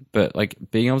handheld, but like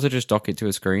being able to just dock it to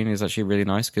a screen is actually really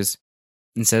nice because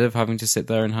instead of having to sit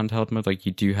there in handheld mode, like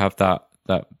you do have that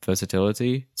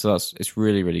versatility. So it's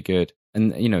really, really good.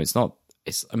 And it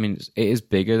is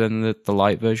bigger than the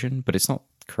Lite version, but it's not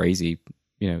crazy.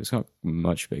 It's not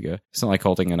much bigger. It's not like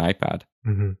holding an iPad.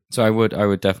 Mm-hmm. So I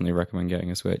would definitely recommend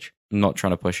getting a Switch. I'm not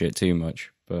trying to push it too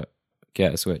much, but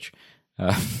get a Switch.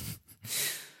 I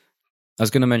was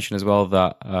going to mention as well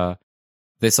that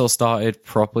this all started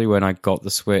properly when I got the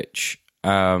Switch,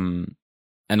 and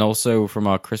also from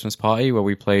our Christmas party where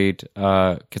we played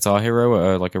Guitar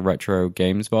Hero at a retro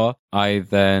games bar. I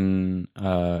then,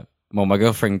 my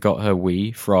girlfriend got her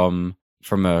Wii from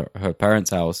her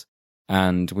parents' house,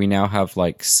 and we now have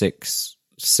like six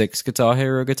Guitar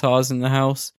Hero guitars in the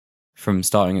house from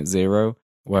starting at 0.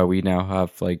 Where we now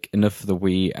have like enough for the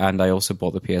Wii, and I also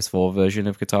bought the PS4 version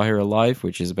of Guitar Hero Live,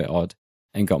 which is a bit odd,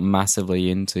 and got massively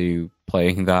into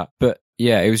playing that. But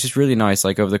yeah, it was just really nice,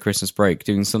 like over the Christmas break,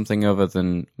 doing something other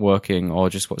than working or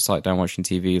just sat down watching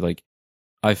TV. Like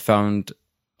I found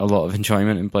a lot of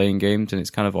enjoyment in playing games, and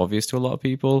it's kind of obvious to a lot of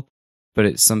people, but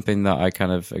it's something that I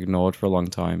kind of ignored for a long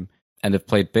time and have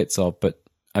played bits of. But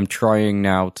I'm trying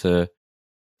now to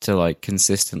like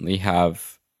consistently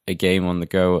have a game on the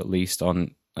go, at least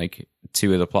on like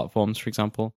 2 of the platforms, for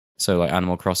example. So like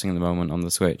Animal Crossing at the moment on the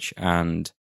Switch, and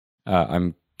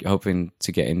I'm hoping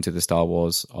to get into the Star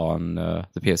Wars on the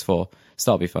PS4.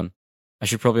 So that'll be fun. I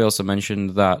should probably also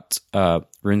mention that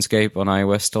RuneScape on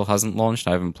iOS still hasn't launched.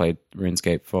 I haven't played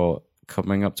RuneScape for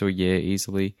coming up to a year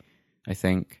easily, I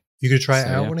think. You could try it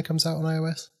out when it comes out on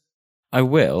iOS? I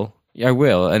will. Yeah, I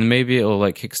will, and maybe it'll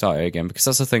like kickstart it again, because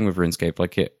that's the thing with RuneScape.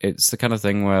 Like it's the kind of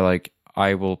thing where like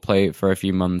I will play it for a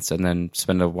few months and then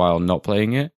spend a while not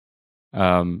playing it,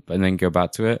 and then go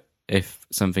back to it if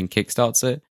something kickstarts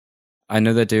it. I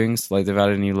know they're doing like they've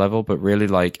added a new level, but really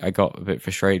like I got a bit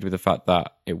frustrated with the fact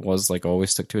that it was like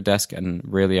always stuck to a desk, and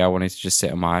really I wanted to just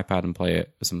sit on my iPad and play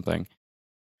it or something.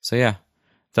 So yeah,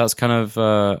 that's kind of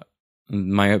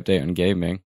my update on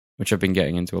gaming, which I've been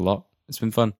getting into a lot. It's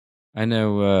been fun. I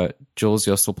know, Jules,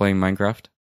 you're still playing Minecraft?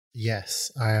 Yes,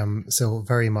 I am still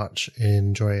very much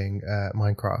enjoying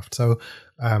Minecraft. So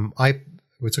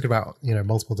we're talking about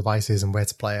multiple devices and where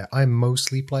to play it. I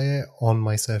mostly play it on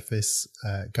my Surface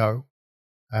Go,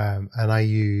 and I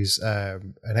use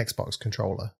an Xbox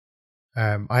controller.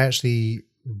 I actually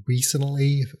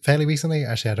fairly recently,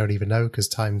 actually I don't even know because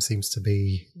time seems to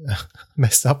be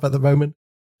messed up at the moment,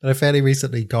 but I fairly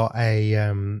recently got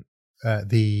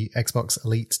the Xbox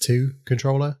Elite 2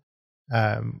 controller,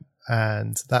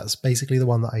 and that's basically the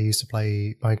one that I use to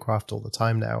play Minecraft all the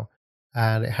time now.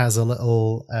 And it has a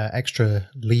little extra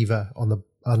lever on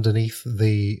underneath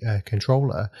the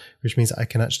controller, which means that I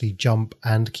can actually jump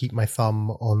and keep my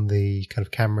thumb on the kind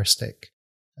of camera stick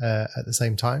at the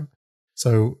same time.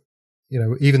 So,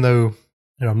 even though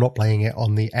I'm not playing it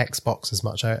on the Xbox as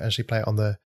much, I actually play it on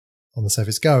the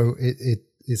Surface Go.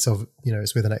 it's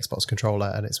it's with an Xbox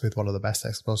controller, and it's with one of the best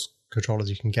Xbox controllers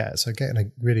you can get. So getting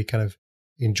a really kind of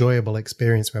enjoyable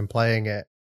experience when playing it,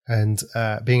 and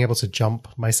being able to jump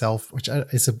myself, which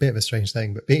is a bit of a strange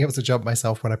thing, but being able to jump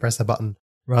myself when I press the button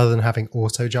rather than having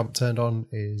auto jump turned on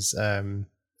is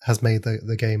has made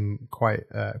the game quite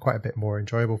a bit more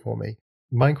enjoyable for me.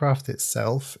 Minecraft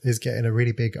itself is getting a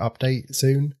really big update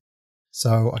soon.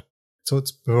 So I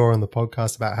talked before on the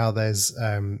podcast about how there's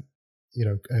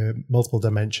multiple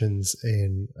dimensions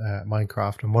in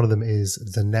Minecraft, and one of them is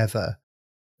the Nether.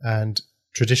 And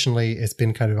traditionally, it's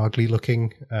been kind of ugly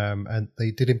looking, and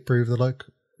they did improve the look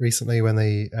recently when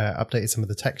they updated some of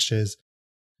the textures.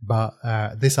 But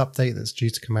this update that's due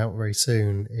to come out very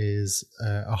soon is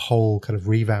a whole kind of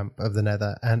revamp of the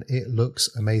Nether, and it looks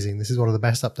amazing. This is one of the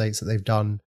best updates that they've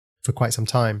done for quite some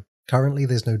time. Currently,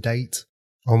 there's no date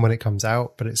on when it comes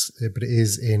out, but it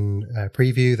is in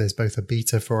preview. There's both a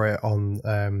beta for it on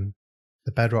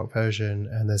the Bedrock version,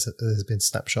 and there's been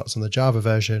snapshots on the Java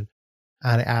version,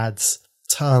 and it adds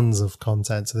tons of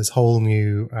content. So there's whole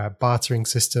new bartering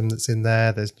system that's in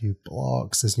there. There's new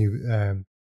blocks. There's new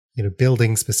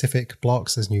building specific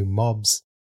blocks. There's new mobs.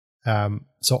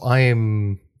 So I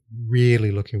am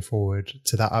really looking forward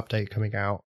to that update coming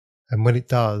out. And when it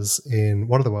does, in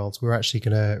one of the worlds, we're actually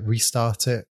going to restart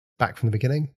it back from the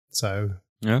beginning. So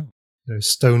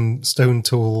stone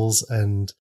tools,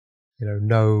 and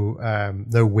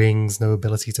no wings, no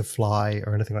ability to fly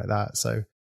or anything like that. So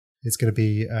it's going to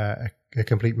be a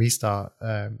complete restart,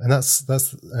 and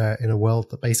that's in a world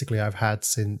that basically I've had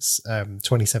since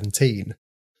 2017.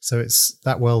 So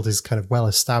that world is kind of well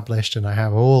established, and I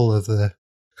have all of the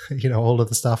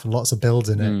stuff and lots of builds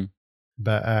in it.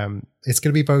 But it's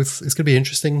going to be both. It's going to be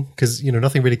interesting because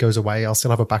nothing really goes away. I'll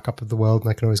still have a backup of the world,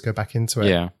 and I can always go back into it.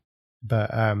 Yeah.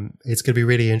 But it's going to be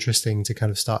really interesting to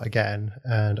kind of start again.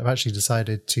 And I've actually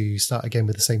decided to start again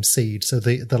with the same seed. So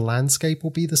the landscape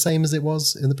will be the same as it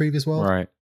was in the previous world. Right.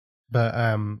 But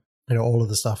all of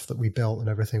the stuff that we built and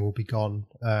everything will be gone.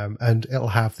 And it'll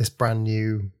have this brand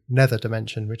new Nether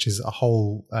dimension, which is a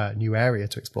whole new area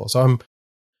to explore. So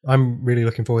I'm really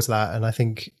looking forward to that. And I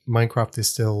think Minecraft is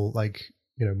still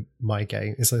my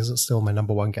game. It's still my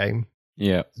number one game.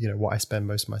 Yeah. What I spend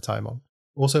most of my time on.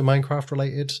 Also Minecraft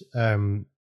related,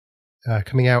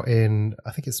 coming out in,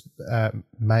 I think it's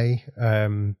May. I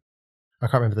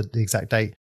can't remember the exact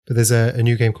date, but there's a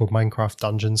new game called Minecraft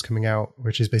Dungeons coming out,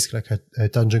 which is basically like a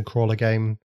dungeon crawler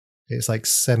game. It's like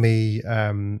semi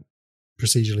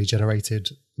procedurally generated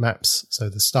maps. So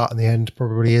the start and the end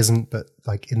probably isn't, but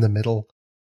like in the middle,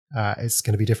 it's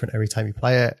going to be different every time you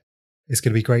play it. It's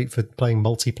going to be great for playing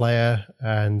multiplayer.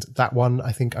 And that one,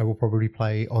 I think I will probably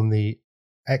play on the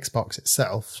Xbox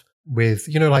itself with,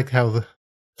 like how the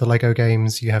Lego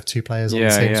games, you have two players on the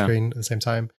same screen at the same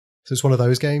time. So it's one of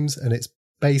those games, and it's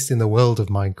based in the world of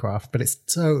Minecraft, but it's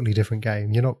a totally different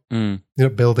game. You're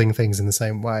not building things in the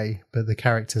same way, but the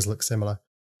characters look similar.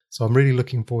 So I'm really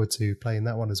looking forward to playing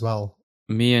that one as well.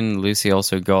 Me and Lucy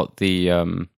also got the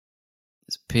on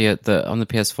the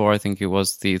PS4, I think it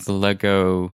was the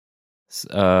Lego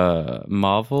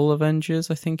Marvel Avengers,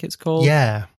 I think it's called.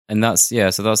 Yeah. And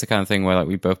so that's the kind of thing where like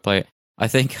we both play it. I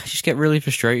think I just get really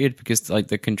frustrated because like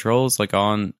the controls like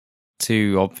aren't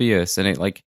too obvious, and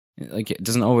it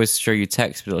doesn't always show you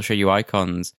text, but it'll show you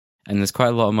icons. And there's quite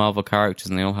a lot of Marvel characters,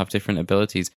 and they all have different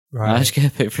abilities. Right. And I just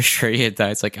get a bit frustrated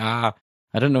that it's like I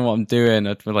don't know what I'm doing.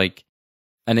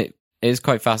 And it is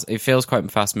quite fast. It feels quite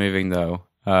fast moving though.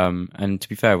 And to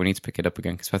be fair, we need to pick it up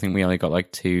again because I think we only got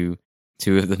like two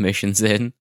of the missions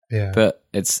in. Yeah. But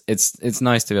it's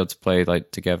nice to be able to play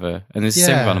like together. And it's the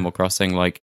same with Animal Crossing,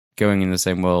 like going in the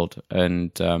same world.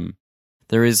 And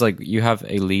there is like you have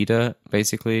a leader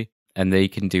basically, and they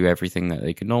can do everything that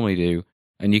they could normally do,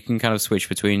 and you can kind of switch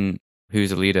between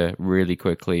who's a leader really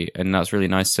quickly, and that's really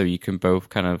nice. So you can both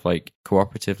kind of like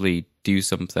cooperatively do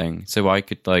something. So I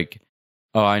could like,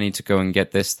 I need to go and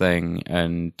get this thing,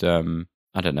 and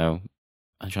I don't know.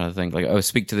 I'm trying to think like,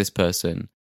 speak to this person.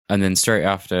 And then straight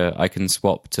after, I can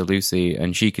swap to Lucy,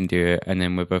 and she can do it, and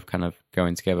then we're both kind of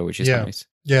going together, which is nice.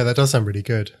 Yeah, that does sound really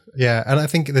good. Yeah, and I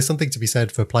think there's something to be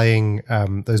said for playing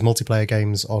those multiplayer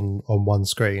games on one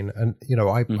screen. And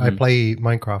I play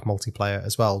Minecraft multiplayer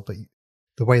as well, but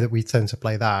the way that we tend to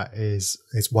play that is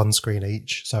it's one screen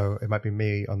each. So it might be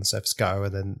me on the Surface Go,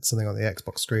 and then something on the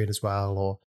Xbox screen as well,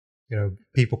 or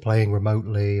people playing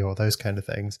remotely, or those kind of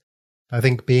things. I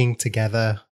think being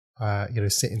together.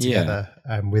 Sitting together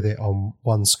with it on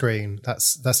one screen.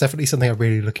 That's definitely something I'm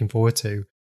really looking forward to.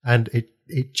 And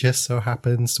it just so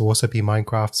happens to also be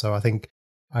Minecraft. So I think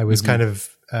I was kind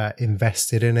of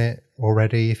invested in it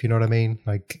already, if you know what I mean.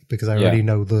 Like, because I already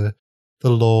know the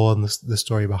lore and the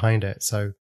story behind it.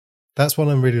 So that's one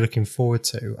I'm really looking forward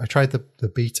to. I tried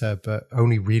the beta, but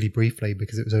only really briefly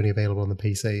because it was only available on the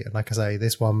PC. And like I say,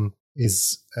 this one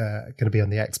is going to be on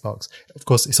the Xbox. Of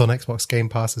course, it's on Xbox Game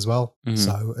Pass as well. Mm-hmm.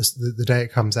 So as the day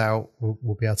it comes out,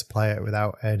 we'll be able to play it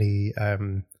without any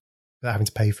without having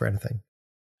to pay for anything.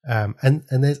 And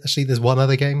there's one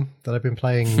other game that I've been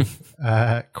playing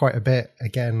quite a bit.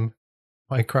 Again,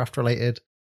 Minecraft related.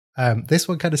 This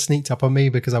one kind of sneaked up on me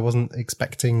because I wasn't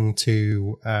expecting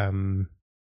to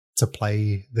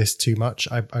play this too much.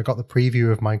 I got the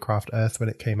preview of Minecraft Earth when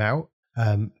it came out.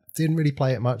 Didn't really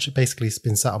play it much. It basically has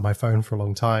been sat on my phone for a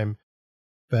long time.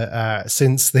 But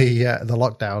since the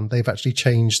lockdown, they've actually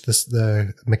changed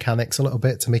the mechanics a little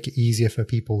bit to make it easier for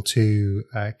people to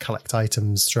collect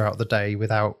items throughout the day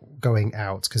without going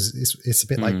out, because it's a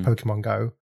bit like Pokemon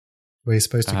Go, where you're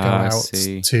supposed to go out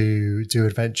to do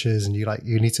adventures, and you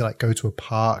need to go to a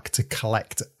park to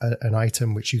collect an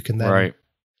item which you can then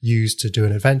use to do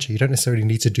an adventure. You don't necessarily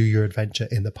need to do your adventure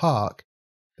in the park,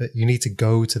 but you need to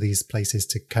go to these places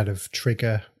to kind of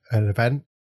trigger an event.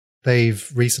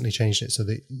 They've recently changed it so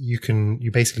that you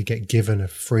basically get given a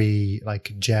free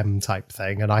gem type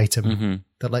thing, an item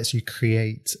that lets you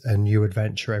create a new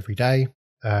adventure every day.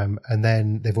 And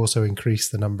then they've also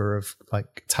increased the number of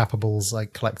tappables,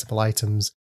 collectible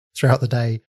items throughout the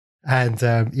day. And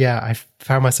I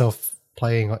found myself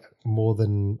playing more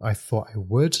than I thought I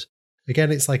would.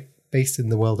 Again, it's based in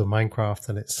the world of Minecraft,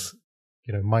 and it's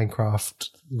Minecraft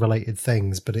related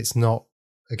things, but it's not.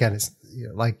 Again, it's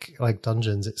like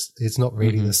Dungeons. It's not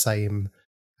really the same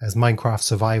as Minecraft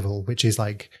Survival, which is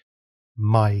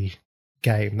my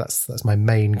game. That's my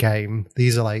main game.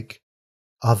 These are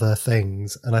other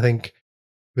things, and I think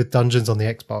with Dungeons on the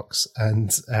Xbox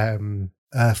and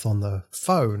Earth on the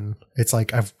phone, it's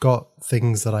I've got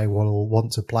things that I will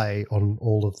want to play on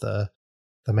all of the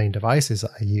main devices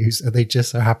that I use, and they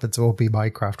just so happen to all be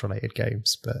Minecraft related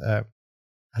games. But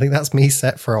I think that's me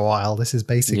set for a while. This is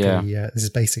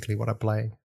basically what I'm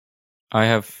playing.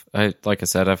 Like I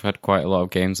said, I've had quite a lot of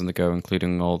games on the go,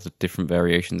 including all the different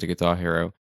variations of Guitar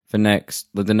Hero. The next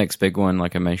big one,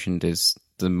 like I mentioned, is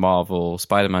the Marvel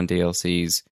Spider-Man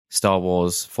DLCs, Star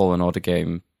Wars Fallen Order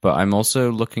game. But I'm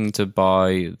also looking to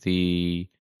buy the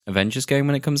Avengers game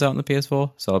when it comes out on the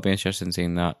PS4, so I'll be interested in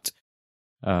seeing that.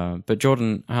 But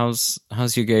Jordan, how's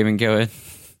your gaming going?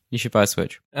 You should buy a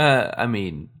Switch. I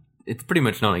mean, it's pretty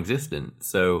much non-existent,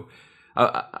 so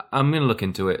I'm going to look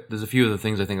into it. There's a few other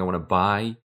things I think I want to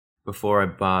buy before I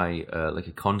buy a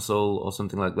console or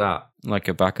something like that. Like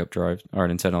a backup drive or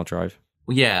an internal drive.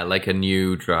 Yeah, like a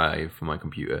new drive for my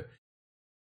computer.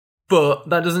 But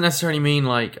that doesn't necessarily mean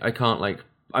I can't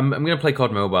I'm going to play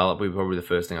COD Mobile. That'll be probably the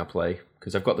first thing I play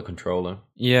because I've got the controller.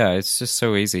 Yeah, it's just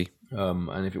so easy.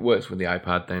 And if it works with the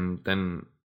iPad, then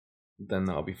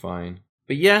that'll be fine.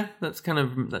 But yeah, that's kind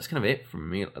of it from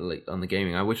me on the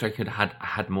gaming. I wish I could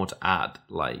had more to add.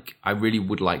 I really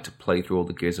would like to play through all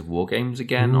the Gears of War games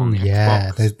again on the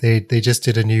Xbox. Yeah, they just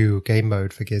did a new game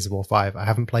mode for Gears of War 5. I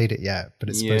haven't played it yet, but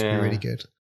it's supposed to be really good.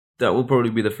 That will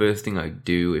probably be the first thing I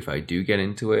do if I do get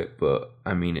into it. But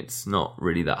I mean, it's not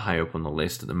really that high up on the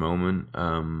list at the moment,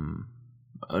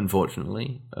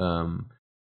 unfortunately.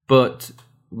 But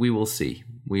we will see.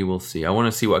 I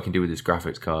want to see what I can do with this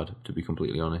graphics card, to be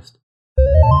completely honest.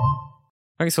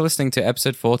 Thanks for listening to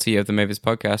episode 40 of the Mavis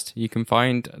Podcast. You can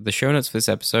find the show notes for this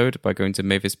episode by going to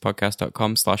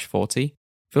mavispodcast.com/40.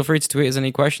 Feel free to tweet us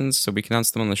any questions so we can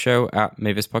answer them on the show at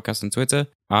Mavis Podcast on Twitter.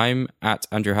 I'm at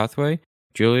Andrew Hathaway.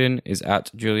 Julian is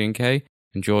at Julian K.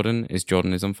 And Jordan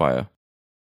is on fire.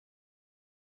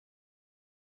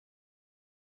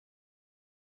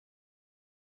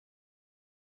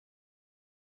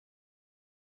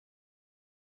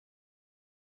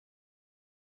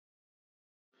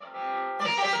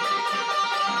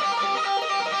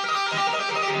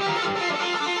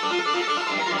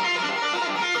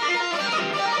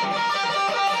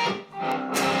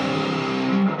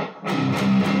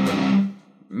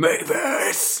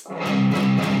 Mavis!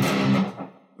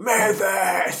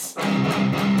 Mavis!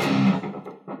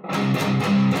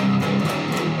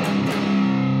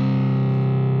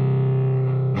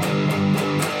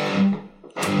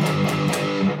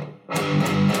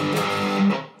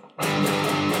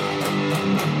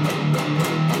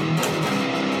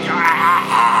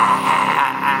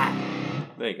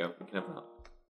 There you go. You can have that.